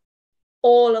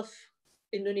 All of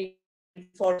Indonesian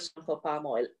forests for palm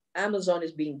oil. Amazon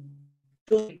is being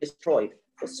totally destroyed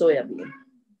for soya bean.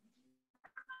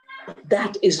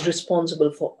 That is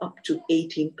responsible for up to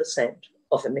 18%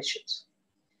 of emissions.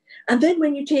 And then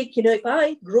when you take, if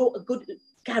I grow a good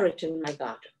carrot in my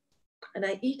garden and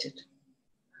I eat it,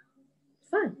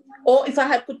 fine. Or if I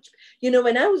had put,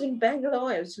 when I was in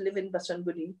Bangalore, I used to live in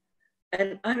Basangudi,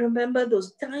 and I remember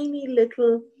those tiny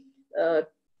little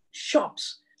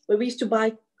shops where we used to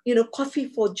buy, coffee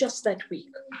for just that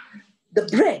week, the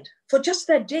bread for just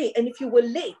that day. And if you were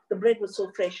late, the bread was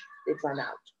so fresh, they'd run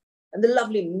out. And the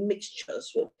lovely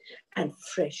mixtures and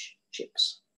fresh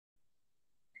chips.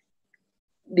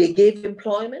 They gave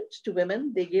employment to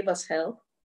women. They gave us help.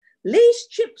 Lay's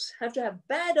chips have to have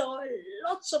bad oil,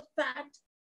 lots of fat,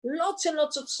 lots and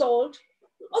lots of salt,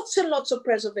 lots and lots of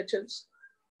preservatives.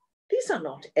 These are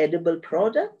not edible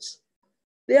products.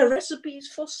 They are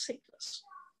recipes for sickness.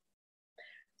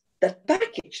 That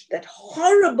package, that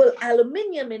horrible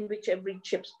aluminium in which every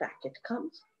chips packet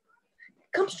comes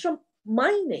from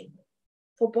mining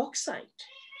for bauxite.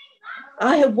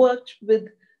 I have worked with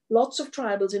lots of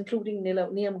tribals, including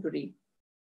Niamgiri,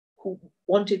 who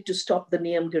wanted to stop the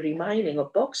Niamgiri mining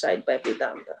of bauxite by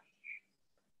Vedanta.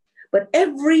 But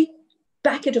every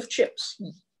packet of chips,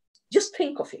 just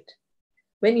think of it.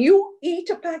 When you eat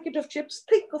a packet of chips,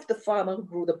 think of the farmer who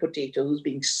grew the potato who's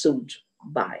being sued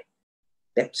by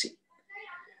Pepsi.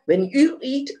 When you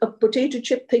eat a potato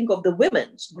chip, think of the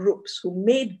women's groups who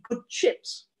made good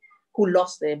chips, who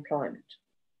lost their employment.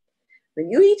 When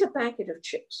you eat a packet of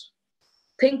chips,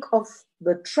 think of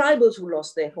the tribals who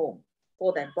lost their home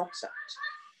for that bauxite.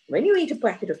 When you eat a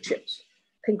packet of chips,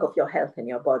 think of your health and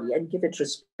your body and give it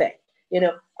respect.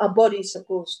 Our body is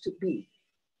supposed to be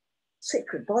a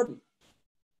sacred body.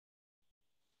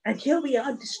 And here we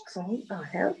are destroying our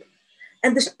health.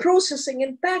 And this processing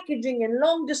and packaging and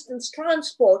long distance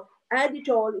transport, add it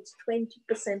all, it's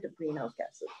 20% of greenhouse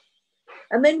gases.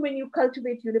 And then when you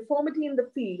cultivate uniformity in the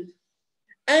field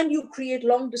and you create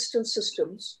long distance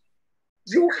systems,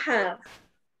 you have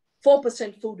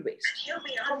 4% food waste,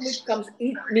 from which comes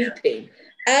methane.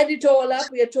 Add it all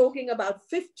up, we are talking about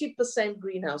 50%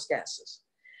 greenhouse gases,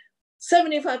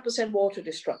 75% water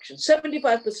destruction,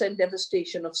 75%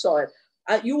 devastation of soil.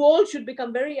 You all should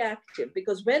become very active,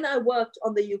 because when I worked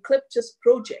on the eucalyptus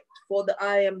project for the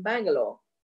IIM Bangalore,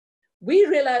 we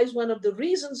realized one of the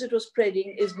reasons it was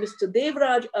spreading is Mr.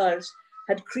 Devraj Ars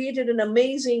had created an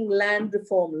amazing land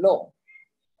reform law.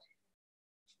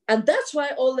 And that's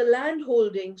why all the land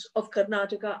holdings of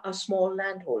Karnataka are small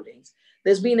land holdings.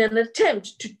 There's been an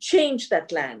attempt to change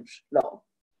that land law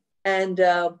and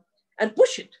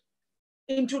push it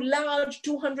into large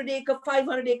 200-acre,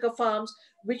 500-acre farms,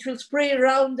 which will spray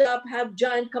Roundup, have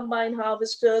giant combine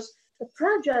harvesters. The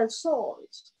fragile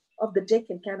soils of the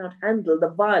Deccan cannot handle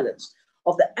the violence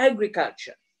of the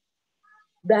agriculture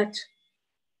that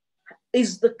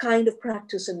is the kind of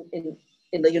practice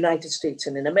in the United States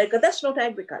and in America. That's not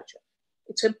agriculture.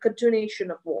 It's a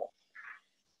continuation of war.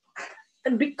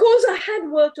 And because I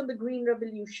had worked on the Green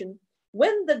Revolution,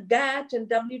 when the GATT and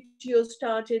WTO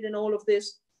started and all of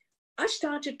this, I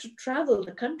started to travel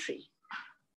the country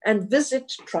and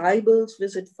visit tribals,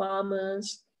 visit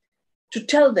farmers, to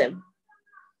tell them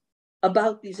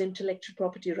about these intellectual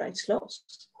property rights laws.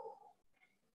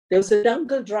 There was a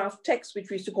jungle draft text, which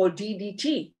we used to call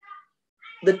DDT.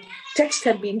 The text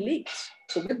had been leaked.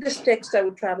 So with this text, I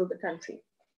would travel the country.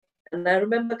 And I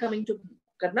remember coming to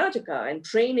Karnataka and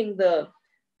training the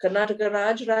Karnataka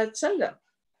Raj Sangha.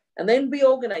 And then we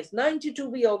organized, 92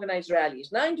 we organized rallies,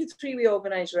 93 we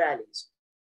organized rallies.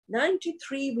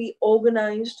 93 we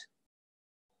organized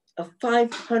a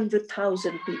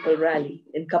 500,000 people rally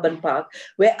in Cubbon Park,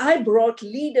 where I brought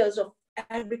leaders of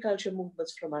agriculture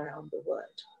movements from around the world.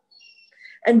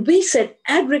 And we said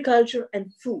agriculture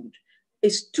and food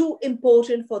is too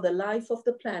important for the life of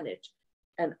the planet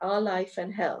and our life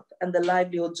and health and the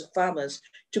livelihoods of farmers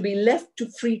to be left to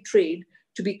free trade,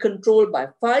 to be controlled by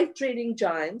 5 trading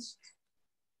giants,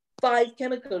 5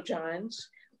 chemical giants,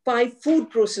 5 food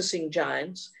processing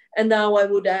giants, and now I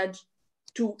would add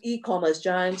 2 e-commerce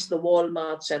giants, the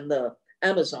Walmarts and the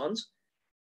Amazons.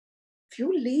 If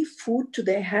you leave food to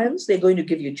their hands, they're going to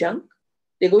give you junk.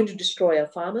 They're going to destroy our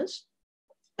farmers.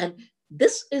 And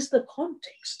this is the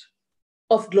context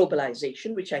of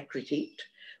globalization, which I critiqued.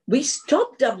 We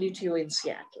stopped WTO in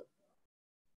Seattle.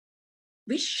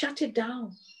 We shut it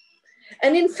down.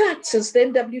 And in fact, since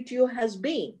then, WTO has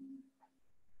been,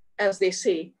 as they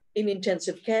say, in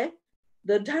intensive care.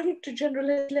 The Director General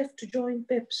has left to join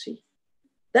Pepsi.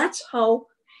 That's how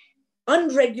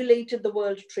unregulated the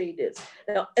world trade is.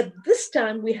 Now, at this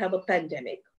time, we have a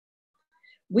pandemic.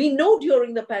 We know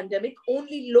during the pandemic,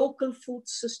 only local food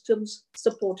systems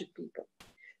supported people.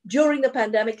 During the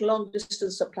pandemic,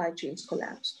 long-distance supply chains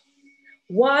collapsed.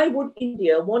 Why would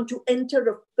India want to enter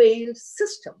a failed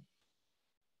system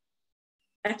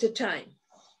at a time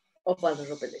of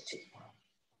vulnerability?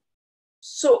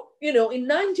 So, in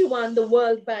 91, the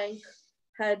World Bank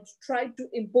had tried to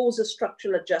impose a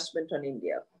structural adjustment on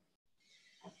India.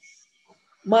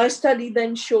 My study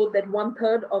then showed that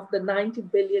 1/3 of the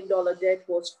 $90 billion debt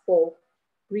was for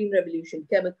Green Revolution,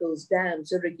 chemicals,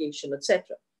 dams, irrigation,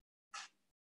 etc.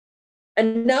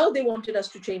 And now they wanted us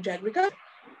to change agriculture.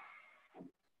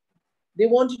 They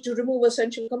wanted to remove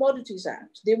Essential Commodities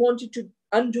Act. They wanted to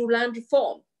undo land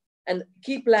reform and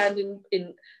keep land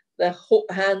in the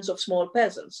hands of small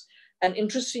peasants. And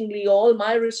interestingly, all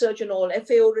my research and all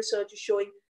FAO research is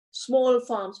showing small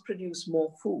farms produce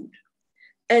more food.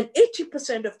 And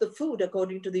 80% of the food,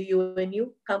 according to the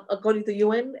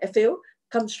UN FAO,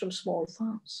 comes from small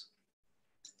farms.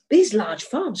 These large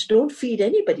farms don't feed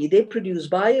anybody. They produce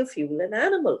biofuel and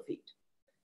animal feed.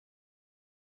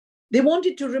 They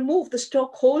wanted to remove the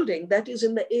stock holding that is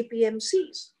in the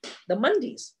APMCs, the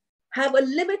mandis, have a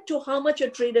limit to how much a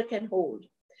trader can hold.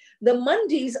 The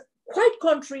mandis, quite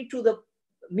contrary to the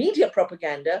media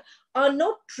propaganda, are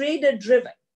not trader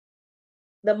driven.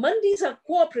 The mandis are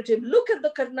cooperative. Look at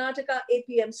the Karnataka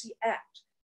APMC Act.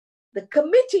 The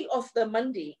committee of the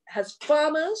mandi has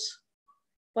farmers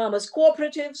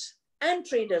cooperatives, and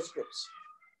traders groups.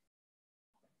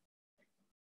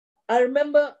 I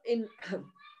remember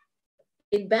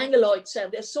in Bangalore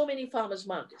itself, there's so many farmers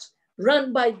markets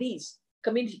run by these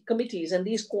committees and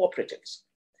these cooperatives.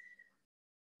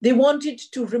 They wanted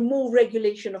to remove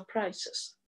regulation of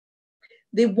prices.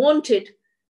 They wanted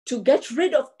to get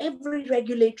rid of every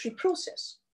regulatory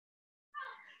process.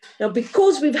 Now,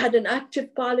 because we've had an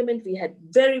active parliament, we had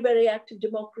very, very active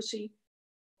democracy,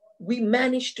 we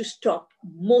managed to stop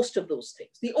most of those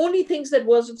things. The only things that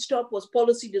wasn't stopped was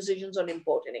policy decisions on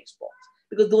import and export,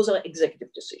 because those are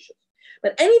executive decisions.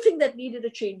 But anything that needed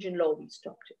a change in law, we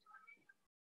stopped it.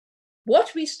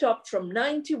 What we stopped from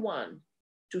 91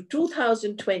 to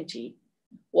 2020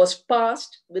 was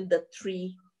passed with the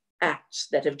 3 acts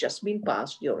that have just been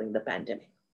passed during the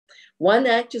pandemic. One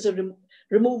act is a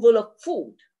removal of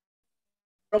food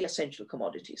from the Essential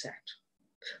Commodities Act.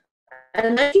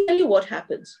 And I can tell you what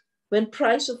happens when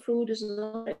price of food is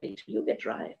not right, you get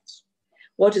riots.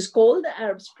 What is called the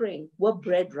Arab Spring were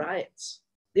bread riots.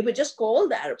 They were just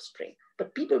called the Arab Spring,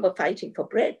 but people were fighting for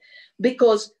bread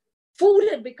because food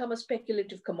had become a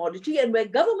speculative commodity, and where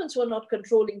governments were not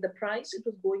controlling the price, it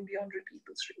was going beyond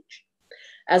people's reach.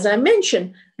 As I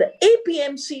mentioned, the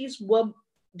APMCs were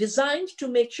designed to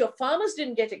make sure farmers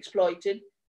didn't get exploited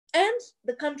and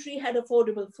the country had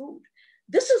affordable food.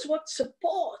 This is what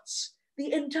supports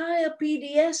the entire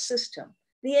PDS system,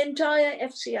 the entire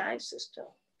FCI system.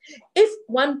 If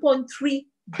 1.3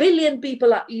 billion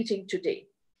people are eating today,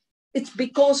 it's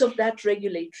because of that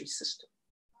regulatory system.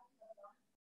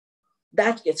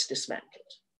 That gets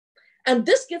dismantled. And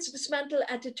this gets dismantled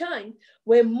at a time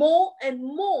where more and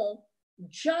more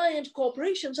giant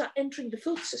corporations are entering the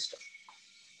food system.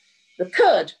 The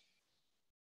third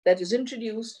that is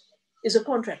introduced is a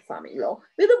contract farming law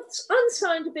with an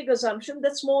unscientific assumption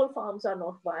that small farms are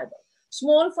not viable.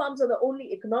 Small farms are the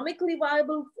only economically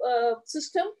viable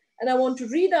system. And I want to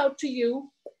read out to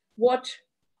you what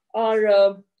our,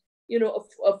 a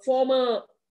former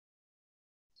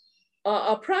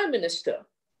our Prime Minister,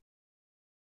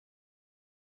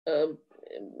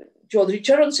 Chaudhry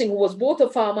Charan Singh, who was both a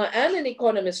farmer and an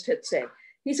economist, had said.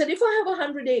 He said, if I have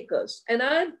 100 acres and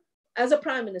I'm, as a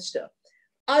Prime Minister,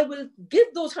 I will give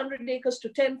those 100 acres to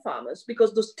 10 farmers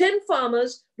because those 10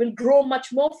 farmers will grow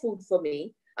much more food for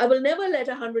me. I will never let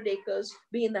 100 acres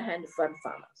be in the hand of one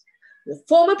farmer. The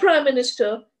former Prime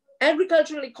Minister,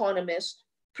 agricultural economist,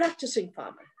 practicing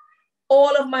farmer.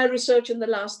 All of my research in the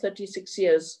last 36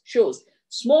 years shows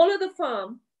smaller the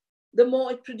farm, the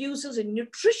more it produces in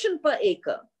nutrition per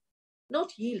acre,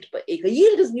 not yield per acre.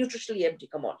 Yield is nutritionally empty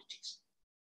commodities.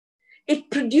 It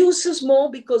produces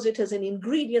more because it has an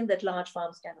ingredient that large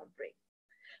farms cannot bring.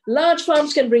 Large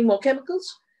farms can bring more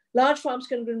chemicals. Large farms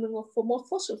can bring more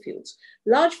fossil fuels.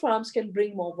 Large farms can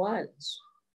bring more violence.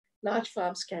 Large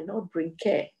farms cannot bring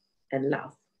care and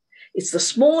love. It's the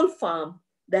small farm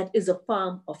that is a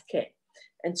farm of care.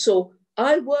 And so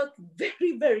I work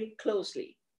very, very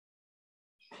closely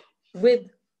with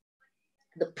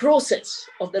the process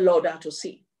of the Laudato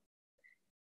Si.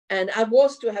 And I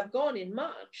was to have gone in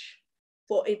March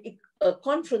for a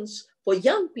conference for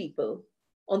young people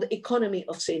on the economy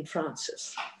of St.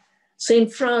 Francis.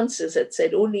 St. Francis had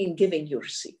said, only in giving you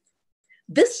receive.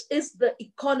 This is the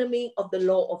economy of the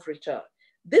law of return.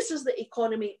 This is the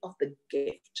economy of the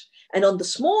gift. And on the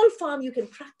small farm, you can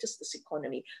practice this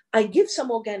economy. I give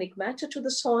some organic matter to the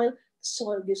soil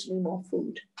gives me more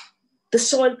food. The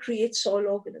soil creates soil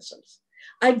organisms.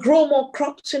 I grow more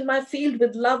crops in my field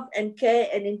with love and care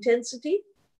and intensity.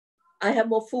 I have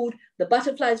more food. The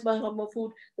butterflies have more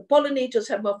food. The pollinators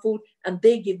have more food, and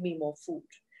they give me more food.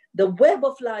 The web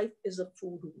of life is a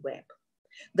food web.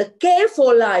 The care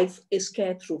for life is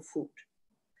care through food.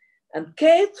 And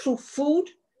care through food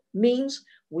means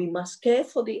we must care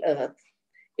for the earth.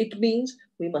 It means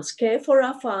we must care for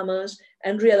our farmers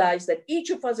and realize that each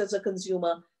of us as a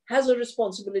consumer has a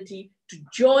responsibility to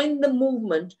join the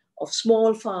movement of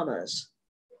small farmers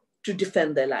to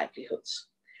defend their livelihoods.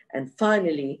 And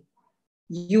finally,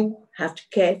 you have to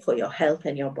care for your health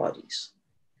and your bodies.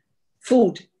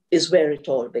 Food is where it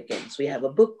all begins. We have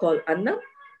a book called Annam,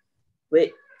 where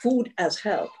food as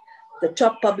health. The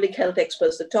top public health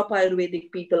experts, the top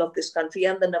Ayurvedic people of this country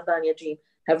and the Navdanya team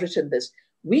have written this.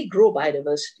 We grow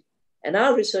biodiversity. And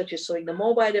our research is showing the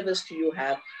more biodiversity you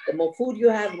have, the more food you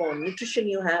have, the more nutrition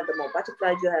you have, the more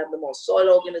butterflies you have, the more soil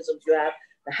organisms you have,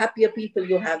 the happier people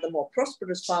you have, the more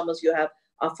prosperous farmers you have.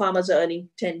 Our farmers are earning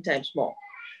 10 times more.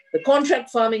 The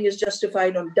contract farming is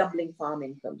justified on doubling farm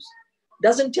incomes.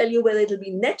 Doesn't tell you whether it'll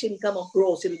be net income or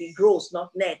gross. It'll be gross,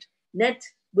 not net. Net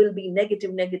will be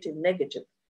negative, negative, negative.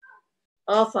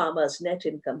 Our farmers' net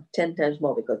income 10 times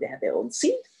more because they have their own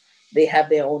seed. They have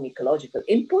their own ecological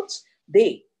inputs.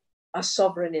 They are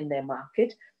sovereign in their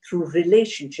market through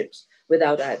relationships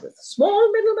without either the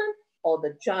small middlemen or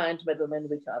the giant middlemen,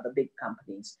 which are the big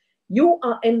companies. You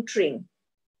are entering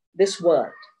this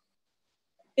world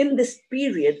in this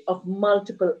period of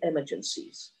multiple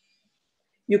emergencies.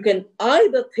 You can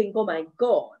either think, oh my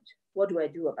God, what do I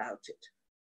do about it?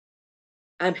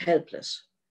 I'm helpless.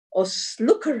 Or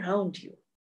look around you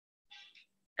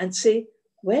and say,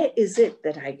 where is it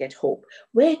that I get hope?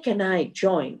 Where can I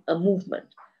join a movement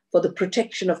for the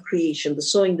protection of creation, the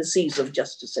sowing the seeds of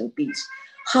justice and peace?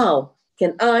 How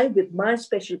can I, with my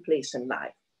special place in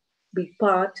life, be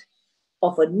part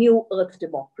of a new earth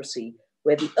democracy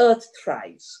where the earth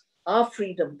thrives, our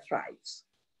freedom thrives,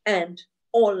 and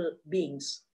all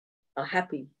beings are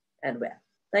happy and well?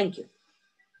 Thank you.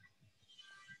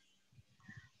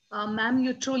 Ma'am,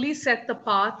 you truly set the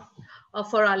path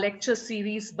for our lecture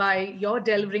series by your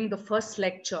delivering the first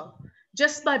lecture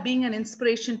just by being an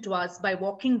inspiration to us, by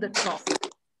walking the talk,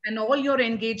 and all your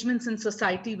engagements in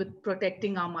society with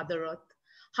protecting our Mother Earth.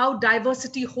 How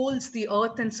diversity holds the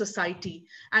earth and society,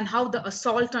 and how the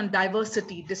assault on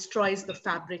diversity destroys the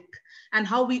fabric, and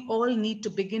how we all need to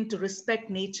begin to respect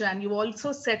nature. And you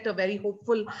also set a very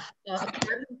hopeful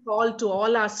call to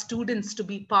all our students to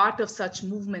be part of such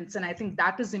movements. And I think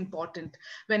that is important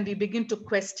when we begin to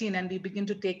question and we begin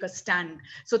to take a stand.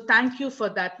 So thank you for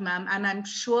that, ma'am. And I'm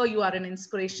sure you are an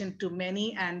inspiration to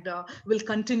many and will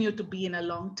continue to be in a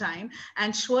long time.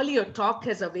 And surely your talk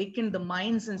has awakened the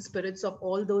minds and spirits of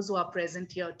all those who are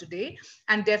present here today.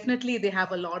 And definitely they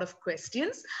have a lot of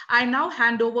questions. I now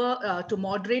hand over to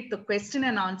moderate the question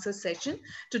and answer session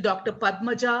to Dr.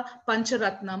 Padmaja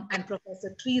Pancharatnam and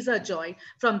Professor Teresa Joy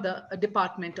from the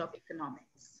Department of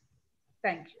Economics.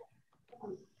 Thank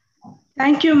you.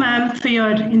 Thank you, ma'am, for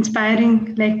your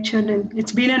inspiring lecture. And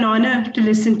it's been an honor to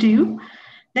listen to you.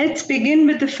 Let's begin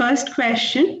with the first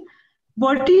question.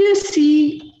 What do you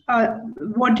think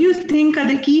are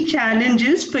the key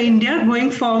challenges for India going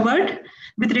forward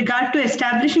with regard to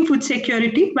establishing food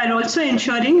security while also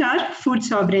ensuring our food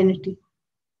sovereignty?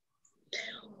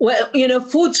 Well,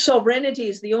 food sovereignty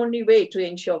is the only way to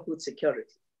ensure food security.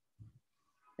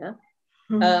 Yeah?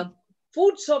 Mm-hmm.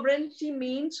 Food sovereignty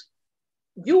means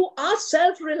you are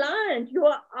self-reliant, you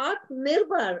are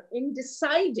atmanirbhar in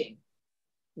deciding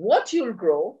what you'll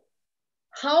grow,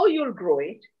 how you'll grow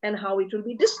it, and how it will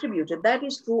be distributed. That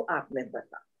is true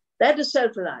atmanirbharta. That is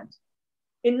self-reliance.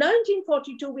 In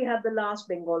 1942, we had the last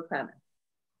Bengal famine.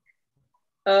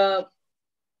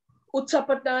 Utsa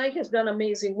Patnaik has done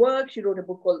amazing work. She wrote a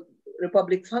book called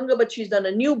Republic of Hunger, but she's done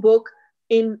a new book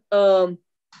in an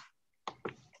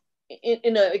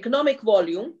economic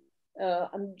volume.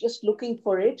 I'm just looking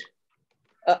for it.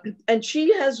 And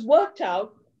she has worked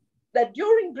out that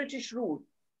during British rule,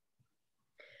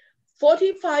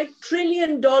 $45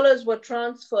 trillion were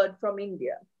transferred from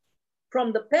India,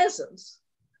 from the peasants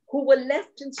who were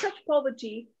left in such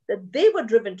poverty that they were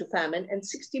driven to famine and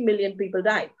 60 million people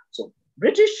died. So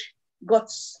British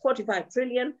got 45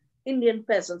 trillion, Indian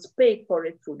peasants paid for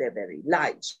it through their very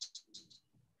lives.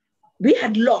 We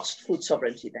had lost food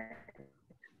sovereignty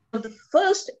then. The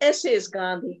first essays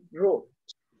Gandhi wrote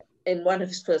in one of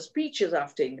his first speeches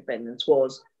after independence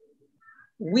was,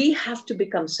 we have to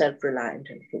become self-reliant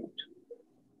in food.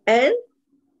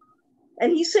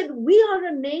 And he said, we are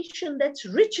a nation that's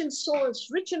rich in soils,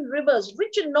 rich in rivers,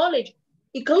 rich in knowledge.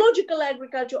 Ecological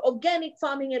agriculture, organic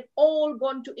farming had all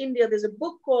gone to India. There's a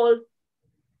book called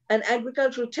An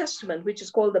Agricultural Testament, which is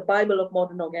called the Bible of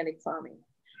Modern Organic Farming.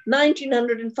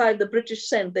 1905, the British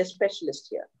sent their specialist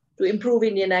here to improve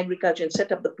Indian agriculture and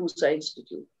set up the Pusa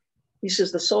Institute. He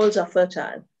says, the soils are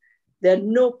fertile. There are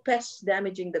no pests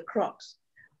damaging the crops.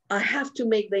 I have to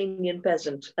make the Indian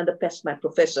peasant and the pest my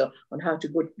professor on how to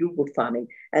do good farming.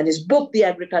 And his book, The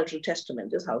Agricultural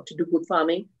Testament, is how to do good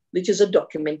farming, which is a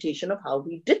documentation of how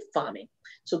we did farming.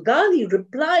 So Gandhi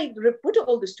put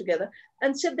all this together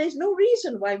and said, there's no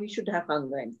reason why we should have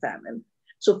hunger and famine.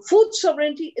 So food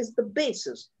sovereignty is the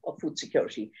basis of food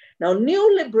security. Now,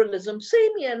 neoliberalism,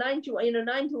 same year,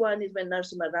 91 is when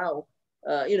Narasimha Rao,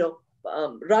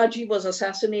 Rajiv was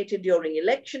assassinated during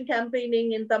election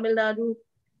campaigning in Tamil Nadu.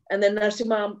 And then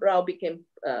Narasimha Rao became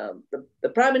the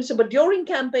prime minister. But during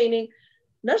campaigning,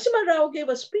 Narasimha Rao gave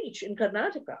a speech in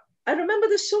Karnataka. I remember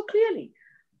this so clearly.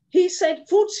 He said,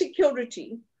 food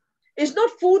security is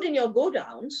not food in your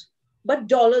godowns, but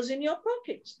dollars in your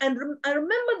pockets. And I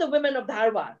remember the women of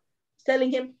Dharwad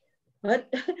telling him,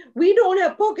 but we don't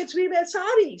have pockets, we wear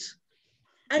saris.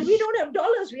 And we don't have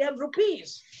dollars, we have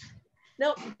rupees.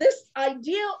 Now, this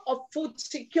idea of food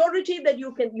security that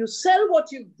you sell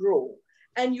what you grow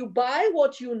and you buy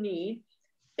what you need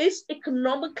is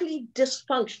economically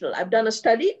dysfunctional. I've done a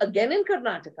study again in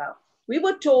Karnataka. We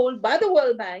were told by the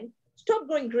World Bank, stop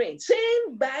growing grain.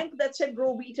 Same bank that said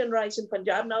grow wheat and rice in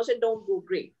Punjab now said don't grow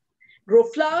grain. Grow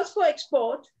flowers for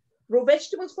export, grow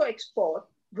vegetables for export,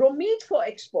 grow meat for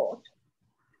export,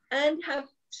 and have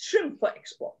shrimp for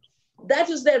export. That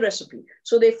is their recipe.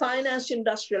 So they financed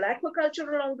industrial aquaculture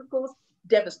along the coast,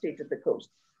 devastated the coast.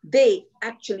 They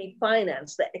actually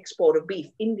financed the export of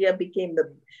beef. India became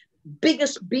the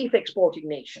biggest beef exporting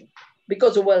nation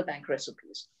because of World Bank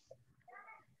recipes.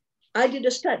 I did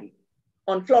a study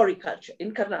on floriculture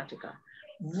in Karnataka.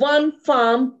 One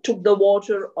farm took the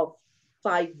water of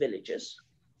 5 villages.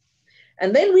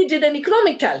 And then we did an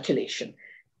economic calculation.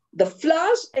 The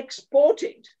flowers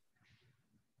exported,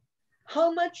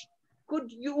 how much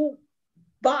could you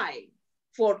buy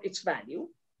for its value?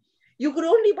 You could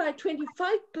only buy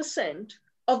 25%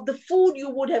 of the food you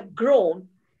would have grown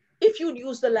if you'd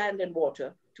used the land and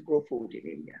water to grow food in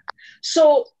India.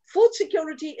 So food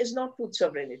security is not food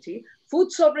sovereignty.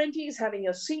 Food sovereignty is having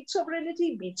your seed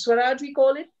sovereignty, beet swaraj we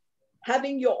call it,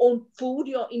 having your own food,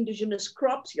 your indigenous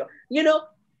crops.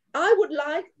 I would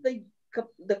like the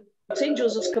St.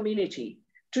 Joseph's community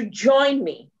to join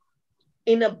me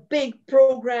in a big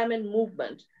program and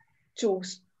movement to,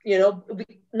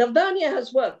 Navdanya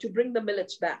has worked to bring the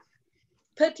millets back.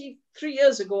 33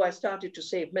 years ago, I started to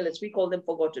save millets. We call them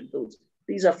forgotten foods.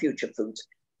 These are future foods.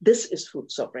 This is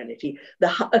food sovereignty.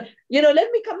 Let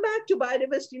me come back to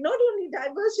biodiversity. Not only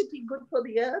diversity good for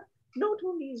the earth, not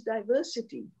only is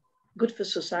diversity good for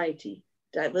society,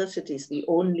 diversity is the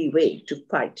only way to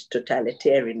fight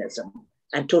totalitarianism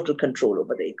and total control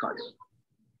over the economy.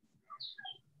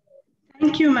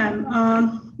 Thank you,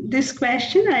 ma'am. This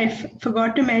question I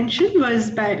forgot to mention was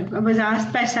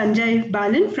asked by Sanjay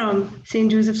Balan from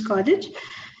St. Joseph's College.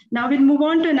 Now we'll move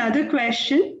on to another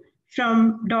question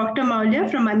from Dr. Maulya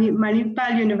from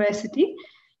Manipal University.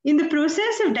 In the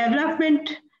process of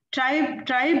development,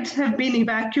 tribes have been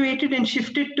evacuated and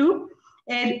shifted to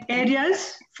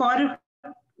areas for a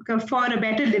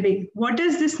better living. What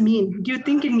does this mean? Do you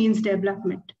think it means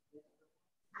development?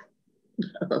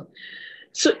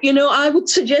 So, I would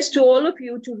suggest to all of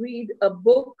you to read a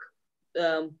book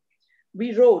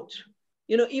we wrote.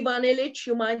 Ivan Illich,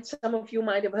 some of you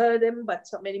might have heard him, but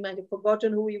many might have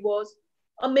forgotten who he was.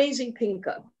 Amazing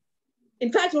thinker.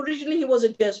 In fact, originally he was a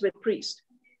Jesuit priest.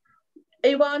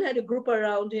 Ivan had a group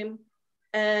around him,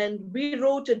 and we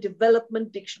wrote a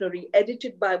development dictionary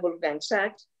edited by Wolfgang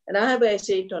Sachs, and I have an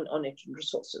essay on it in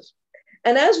resources.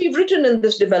 And as we've written in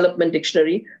this development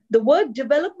dictionary, the word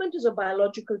development is a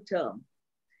biological term.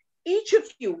 Each of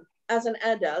you, as an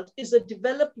adult, is a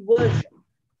developed version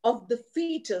of the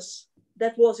fetus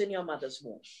that was in your mother's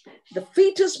womb. The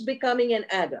fetus becoming an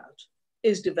adult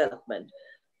is development.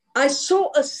 I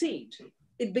sow a seed,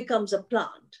 it becomes a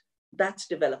plant. That's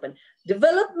development.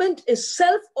 Development is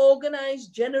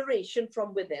self-organized generation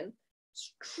from within,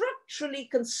 structurally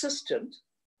consistent,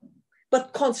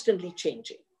 but constantly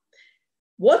changing.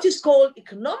 What is called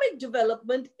economic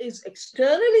development is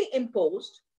externally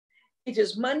imposed. It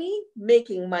is money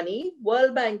making money.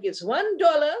 World Bank gives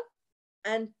 $1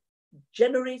 and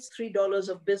generates $3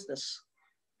 of business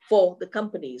for the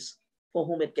companies for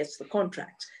whom it gets the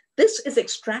contracts. This is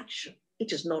extraction.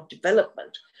 It is not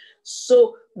development.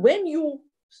 So when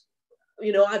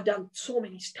I've done so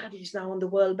many studies now on the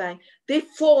World Bank, they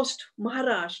forced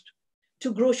Maharashtra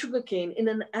to grow sugarcane in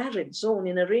an arid zone,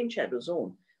 in a rain shadow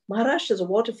zone. Maharashtra is a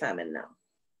water famine now.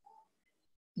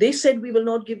 They said, we will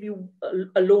not give you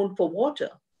a loan for water,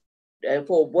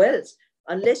 for wells,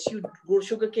 unless you grow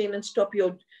sugarcane and stop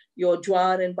your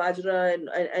jowar and bajra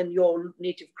and your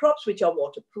native crops, which are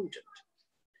water prudent.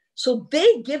 So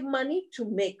they give money to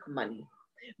make money.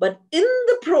 But in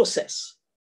the process,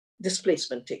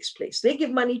 displacement takes place. They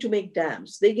give money to make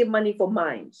dams. They give money for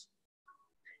mines.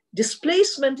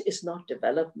 Displacement is not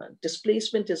development.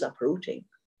 Displacement is uprooting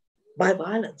by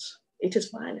violence. It is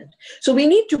violent. So we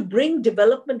need to bring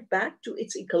development back to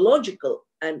its ecological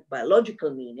and biological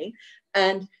meaning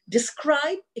and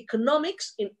describe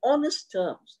economics in honest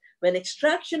terms. When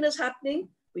extraction is happening,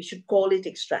 we should call it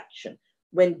extraction.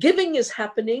 When giving is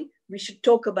happening, we should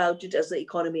talk about it as the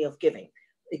economy of giving.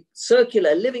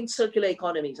 Living circular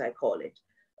economies, I call it.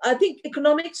 I think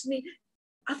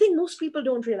most people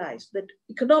don't realize that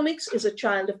economics is a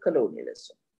child of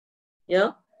colonialism.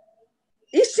 Yeah.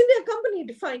 East India Company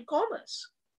defined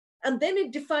commerce, and then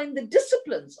it defined the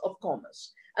disciplines of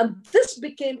commerce. And this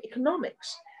became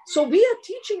economics. So we are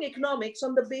teaching economics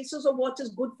on the basis of what is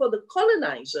good for the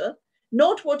colonizer,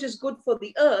 not what is good for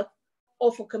the earth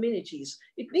or for communities.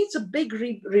 It needs a big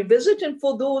revisit. And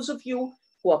for those of you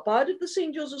who are part of the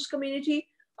St. Joseph's community,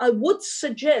 I would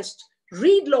suggest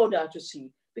read Laudato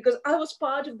Si, because I was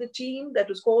part of the team that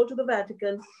was called to the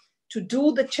Vatican to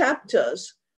do the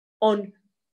chapters on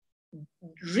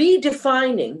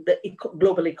redefining the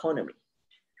global economy,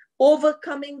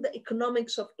 overcoming the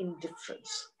economics of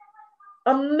indifference.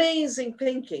 Amazing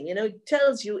thinking, it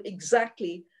tells you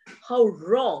exactly how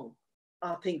wrong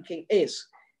our thinking is.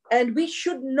 And we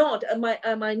should not,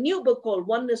 my new book called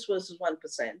Oneness versus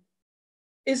 1%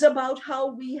 is about how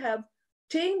we have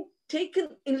taken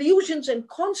illusions and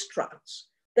constructs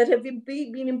that have been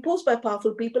imposed by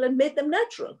powerful people and made them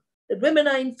natural. That women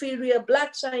are inferior,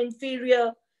 blacks are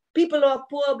inferior, people are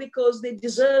poor because they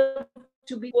deserve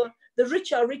to be poor, the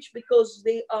rich are rich because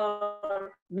they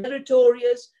are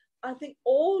meritorious. I think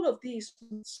all of these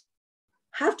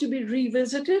have to be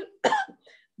revisited,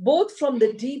 both from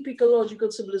the deep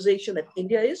ecological civilization that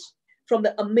India is, from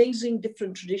the amazing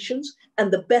different traditions,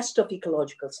 and the best of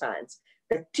ecological science.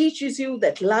 that teaches you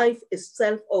that life is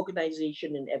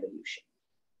self-organization and evolution.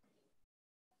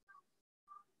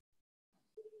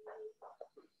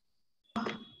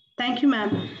 Thank you,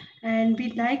 ma'am. And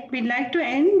we'd like to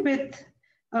end with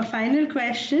a final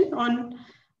question on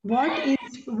what are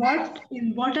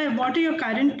your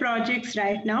current projects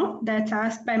right now? That's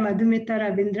asked by Madhumita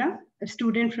Ravindra, a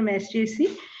student from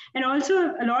SJC. And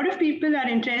also, a lot of people are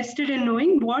interested in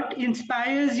knowing what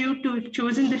inspires you to have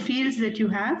chosen the fields that you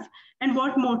have and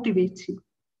what motivates you.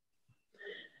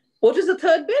 What is the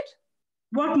third bit?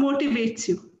 What motivates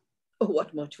you? Oh,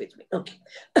 what motivates me? Okay.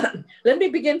 Let me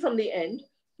begin from the end.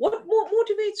 What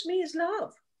motivates me is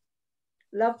love.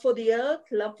 Love for the earth,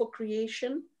 love for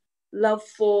creation, love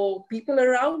for people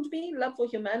around me, love for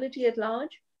humanity at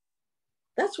large.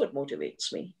 That's what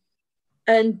motivates me.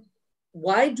 And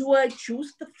why do I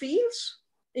choose the fields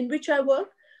in which I work?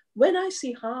 When I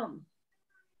see harm,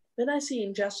 when I see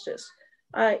injustice.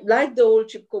 I like the old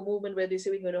Chipko movement where they say,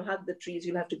 we're going to hug the trees,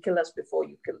 you'll have to kill us before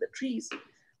you kill the trees.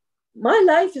 My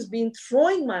life has been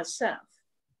throwing myself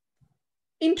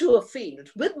into a field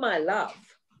with my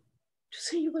love to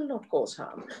say you will not cause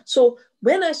harm. So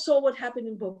when I saw what happened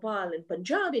in Bhopal and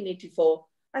Punjab in 84,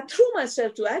 I threw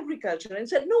myself to agriculture and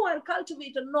said, no, I'll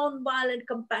cultivate a non-violent,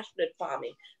 compassionate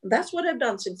farming. And that's what I've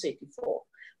done since 84.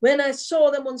 When I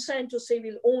saw the Monsanto say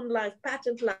we'll own life,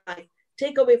 patent life,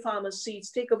 take away farmers'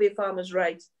 seeds, take away farmers'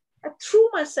 rights, I threw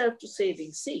myself to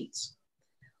saving seeds.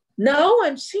 Now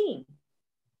I'm seeing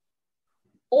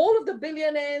all of the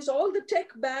billionaires, all the tech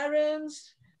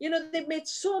barons, they've made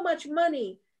so much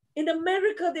money. In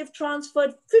America, they've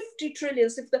transferred 50 trillion.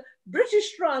 If the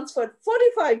British transferred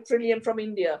 45 trillion from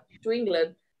India to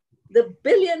England, the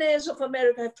billionaires of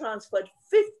America have transferred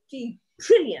 50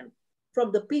 trillion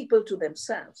from the people to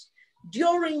themselves.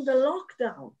 During the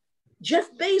lockdown, Jeff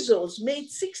Bezos made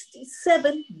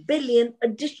 $67 billion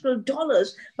additional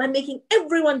dollars by making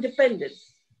everyone dependent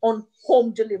on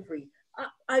home delivery.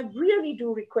 I really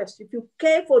do request, if you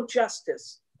care for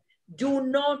justice, do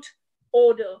not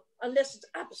order, unless it's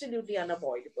absolutely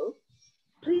unavoidable,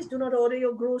 please do not order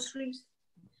your groceries.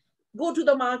 Go to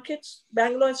the markets.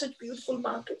 Bangalore has such beautiful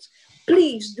markets.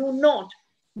 Please do not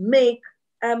make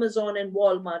Amazon and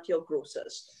Walmart your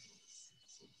grocers.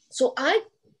 So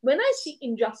when I see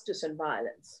injustice and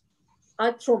violence,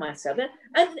 I throw myself in,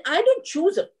 and I don't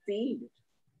choose a field.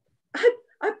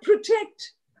 I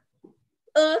protect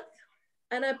earth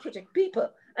and I protect people.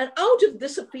 And out of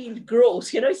this, a field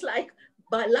grows. It's like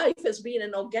my life has been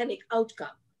an organic outcome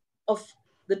of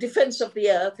the defense of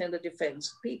the earth and the defense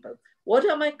of people. What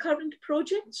are my current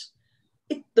projects?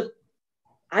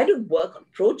 I don't work on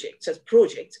projects as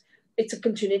projects. It's a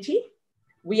continuity.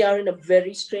 We are in a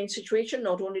very strange situation.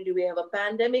 Not only do we have a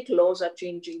pandemic, laws are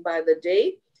changing by the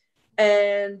day.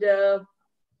 And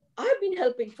I've been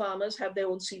helping farmers have their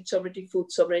own seed sovereignty,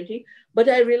 food sovereignty, but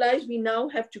I realize we now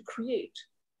have to create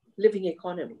living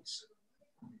economies.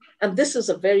 And this is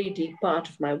a very deep part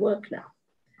of my work now.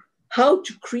 How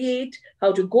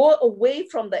to go away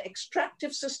from the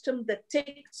extractive system that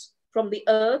takes from the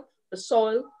earth, the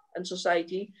soil, and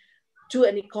society to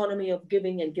an economy of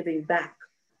giving and giving back,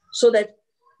 so that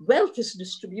wealth is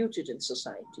distributed in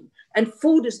society and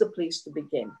food is the place to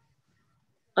begin.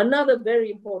 Another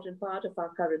very important part of our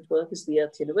current work is the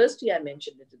Earth University. I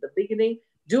mentioned it at the beginning.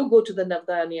 Do go to the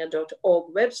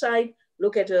navdanya.org website,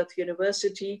 look at Earth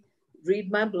University, read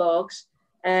my blogs,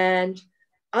 and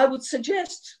I would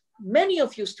suggest many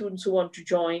of you students who want to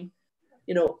join,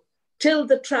 till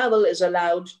the travel is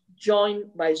allowed, join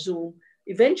by Zoom.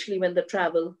 Eventually, when the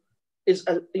travel is,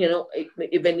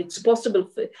 when it's possible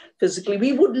physically,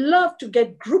 we would love to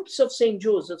get groups of St.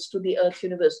 Joseph's to the Earth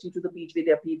University, to the Beach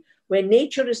Vidyapith, where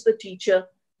nature is the teacher.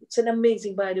 It's an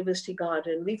amazing biodiversity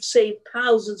garden. We've saved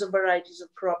thousands of varieties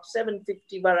of crops,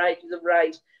 750 varieties of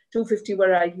rice, 250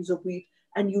 varieties of wheat,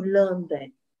 and you learn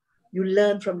then. You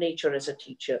learn from nature as a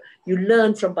teacher. You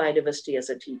learn from biodiversity as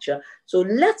a teacher. So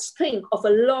let's think of a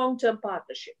long-term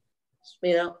partnership.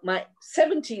 My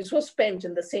 70s was spent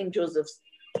in the St. Joseph's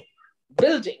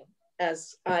building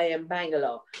as I am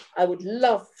Bangalore. I would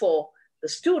love for the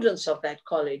students of that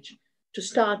college to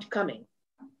start coming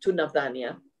to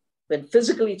Navdanya when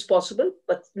physically it's possible,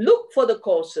 but look for the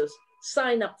courses,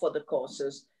 sign up for the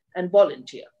courses, and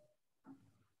volunteer.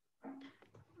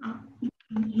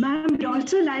 Ma'am, we'd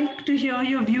also like to hear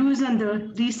your views on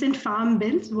the recent farm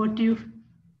bills. What do you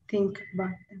think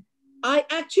about them? I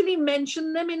actually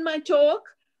mentioned them in my talk.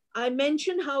 I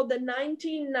mentioned how the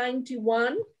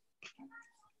 1991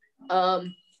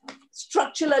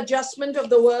 structural adjustment of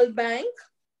the World Bank.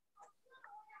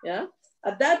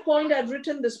 At that point, I'd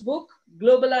written this book,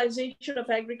 Globalization of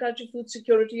Agriculture, Food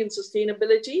Security and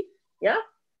Sustainability. Yeah,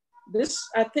 this,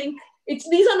 I think,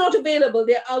 these are not available.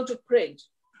 They're out of print.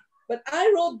 But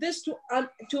I wrote this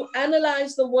to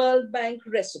analyze the World Bank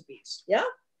recipes. Yeah,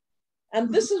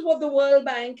 and this is what the World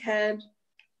Bank had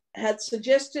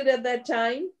suggested at that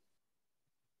time.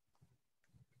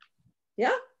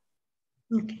 Yeah.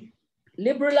 Okay.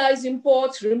 Liberalize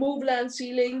imports, remove land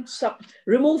ceiling,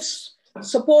 remove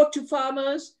support to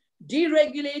farmers,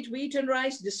 deregulate wheat and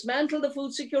rice, dismantle the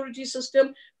food security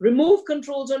system, remove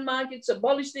controls on markets,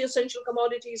 abolish the Essential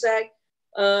Commodities Act,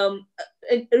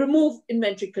 and remove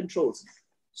inventory controls.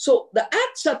 So the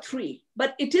acts are 3,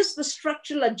 but it is the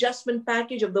structural adjustment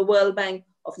package of the World Bank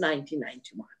of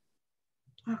 1991.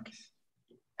 Okay.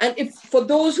 And if for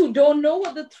those who don't know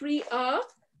what the 3 are,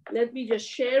 let me just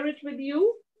share it with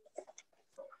you.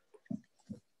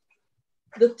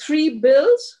 The 3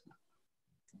 bills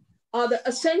are the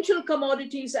Essential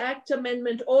Commodities Act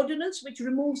Amendment Ordinance, which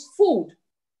removes food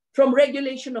from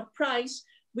regulation of price,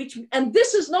 and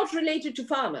this is not related to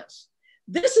farmers.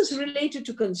 This is related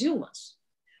to consumers.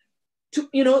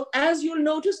 As you'll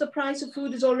notice, the price of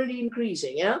food is already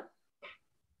increasing, yeah?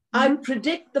 I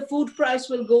predict the food price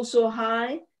will go so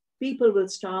high, people will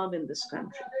starve in this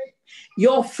country.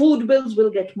 Your food bills will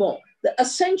get more. The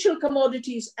Essential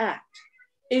Commodities Act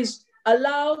is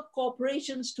allow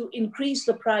corporations to increase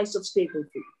the price of staple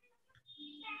food,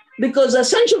 because the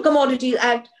Essential Commodities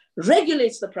Act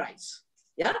regulates the price.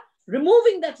 Yeah,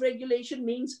 removing that regulation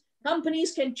means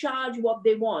companies can charge what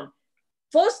they want.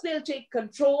 First, they'll take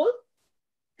control,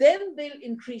 then they'll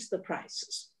increase the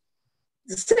prices.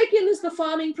 The second is the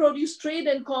Farming Produce Trade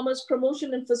and Commerce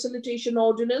Promotion and Facilitation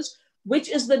Ordinance, which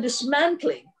is the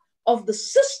dismantling of the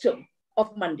system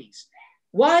of mandis.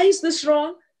 Why is this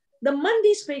wrong? The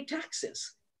mandis pay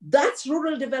taxes. That's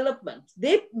rural development.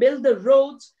 They build the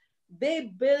roads,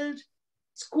 they build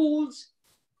schools.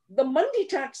 The mandi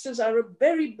taxes are a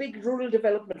very big rural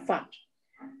development fund.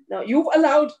 Now, you've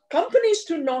allowed companies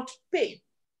to not pay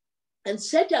and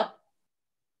set up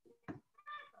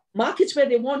markets where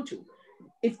they want to.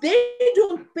 If they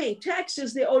don't pay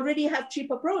taxes, they already have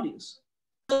cheaper produce.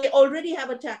 They already have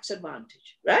a tax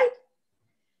advantage, right?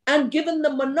 And given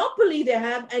the monopoly they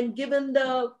have and given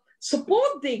the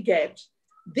support they get,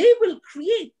 they will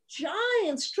create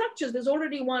giant structures. There's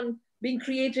already one being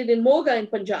created in Moga in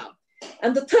Punjab.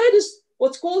 And the third is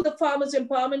what's called the Farmers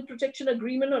Empowerment Protection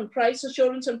Agreement on Price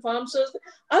Assurance and Farm Service.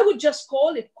 I would just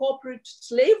call it corporate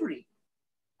slavery.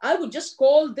 I would just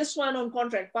call this one on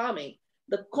contract farming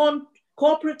the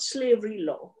corporate slavery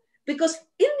law, because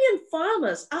Indian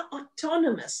farmers are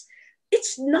autonomous.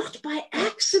 It's not by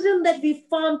accident that we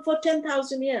farmed for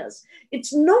 10,000 years.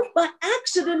 It's not by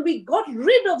accident we got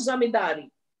rid of zamindari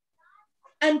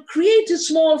and created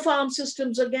small farm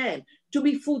systems again to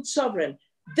be food sovereign.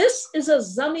 This is a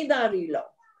zamindari law.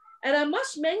 And I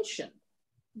must mention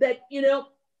that,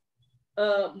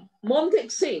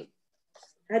 Montek Singh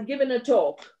had given a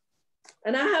talk,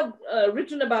 and I have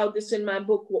written about this in my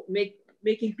book,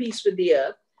 Making Peace with the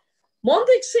Earth.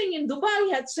 Montek Singh in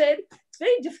Dubai had said, it's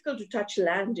very difficult to touch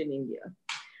land in India.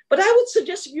 But I would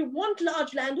suggest if you want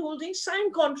large land holdings,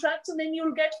 sign contracts and then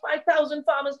you'll get 5,000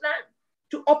 farmers' land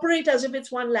to operate as if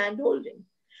it's one land holding.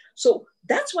 So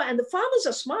that's why, and the farmers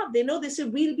are smart. They know, they say,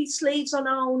 we'll be slaves on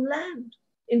our own land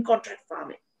in contract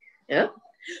farming. Yeah.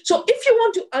 So if you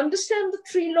want to understand the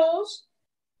 3 laws,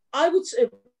 I would say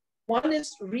one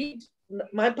is read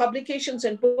my publications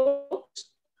and books.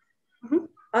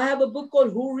 I have a book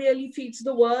called Who Really Feeds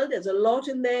the World. There's a lot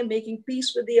in there, Making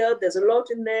Peace with the Earth. There's a lot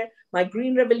in there, my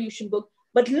Green Revolution book.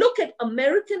 But look at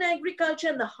American agriculture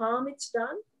and the harm it's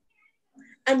done.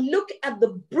 And look at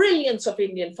the brilliance of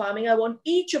Indian farming. I want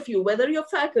each of you, whether you're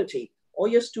faculty or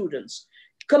your students,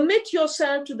 commit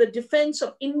yourself to the defense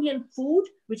of Indian food,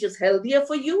 which is healthier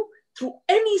for you through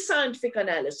any scientific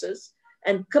analysis,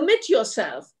 and commit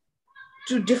yourself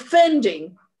to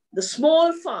defending the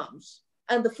small farms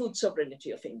and the food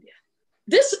sovereignty of India.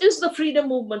 This is the freedom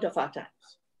movement of our times.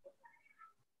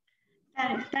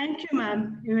 Thank you,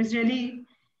 ma'am. It was really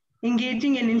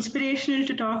engaging and inspirational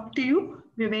to talk to you.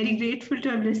 We're very grateful to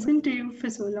have listened to you for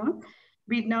so long.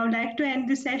 We'd now like to end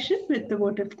the session with the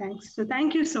vote of thanks. So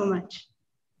thank you so much.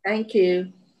 Thank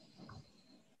you.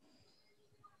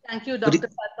 Thank you, Dr.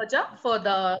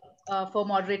 Padmaja, for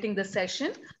moderating the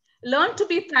session. Learn to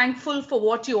be thankful for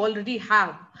what you already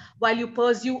have while you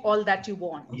pursue all that you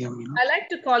want. I'd like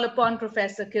to call upon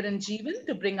Professor Kiran Jeevan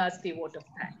to bring us the vote of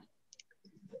thanks.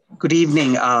 Good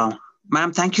evening.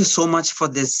 Ma'am, thank you so much for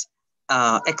this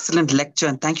excellent lecture,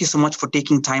 and thank you so much for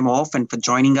taking time off and for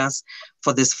joining us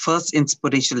for this first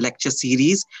inspirational lecture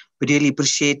series. We really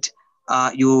appreciate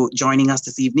you joining us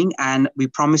this evening, and we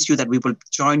promise you that we will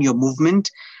join your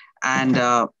movement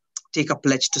and take a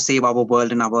pledge to save our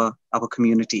world and our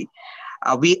community.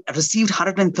 We received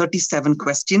 137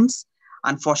 questions.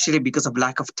 Unfortunately, because of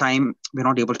lack of time, we're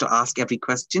not able to ask every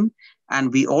question.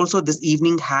 And we also this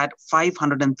evening had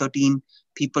 513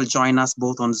 people join us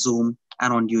both on Zoom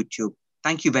and on YouTube.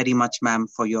 Thank you very much, ma'am,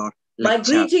 for your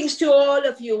lecture. My greetings to all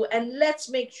of you, and let's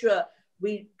make sure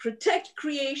we protect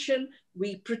creation,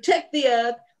 we protect the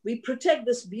earth, we protect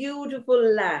this beautiful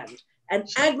land. And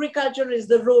agriculture is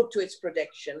the road to its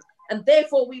protection. And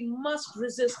therefore, we must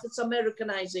resist its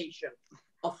Americanization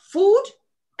of food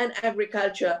and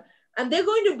agriculture. And they're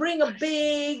going to bring a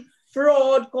big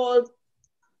fraud called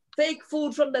fake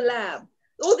food from the lab.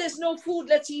 Oh, there's no food,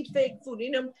 let's eat fake food.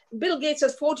 You know, Bill Gates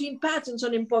has 14 patents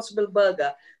on Impossible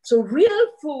Burger. So real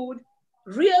food,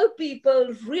 real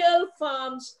people, real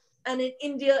farms, and in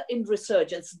India, in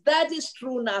resurgence. That is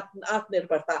true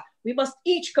Atmanirbharta. We must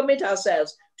each commit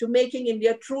ourselves to making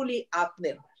India truly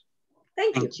Atmanirbhar.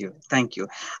 Thank you. Thank you.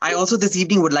 I also this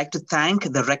evening would like to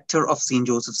thank the rector of St.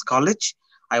 Joseph's College.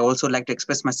 I also like to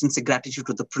express my sincere gratitude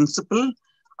to the principal,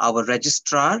 our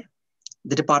registrar,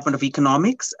 the Department of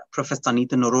Economics, Professor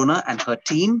Anita Norona and her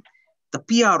team, the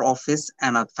PR office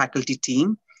and our faculty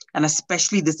team. And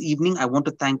especially this evening, I want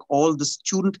to thank all the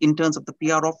student interns of the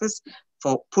PR office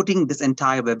for putting this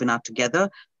entire webinar together.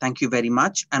 Thank you very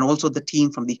much. And also the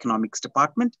team from the economics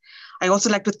department. I also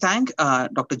like to thank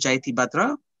Dr. Jayati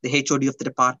Badra, the HOD of the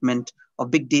Department of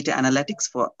Big Data Analytics,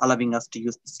 for allowing us to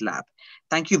use this lab.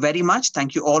 Thank you very much.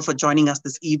 Thank you all for joining us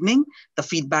this evening. The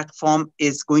feedback form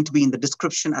is going to be in the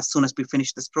description as soon as we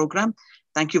finish this program.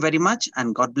 Thank you very much,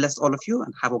 and God bless all of you,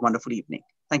 and have a wonderful evening.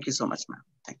 Thank you so much, ma'am.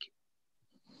 Thank you.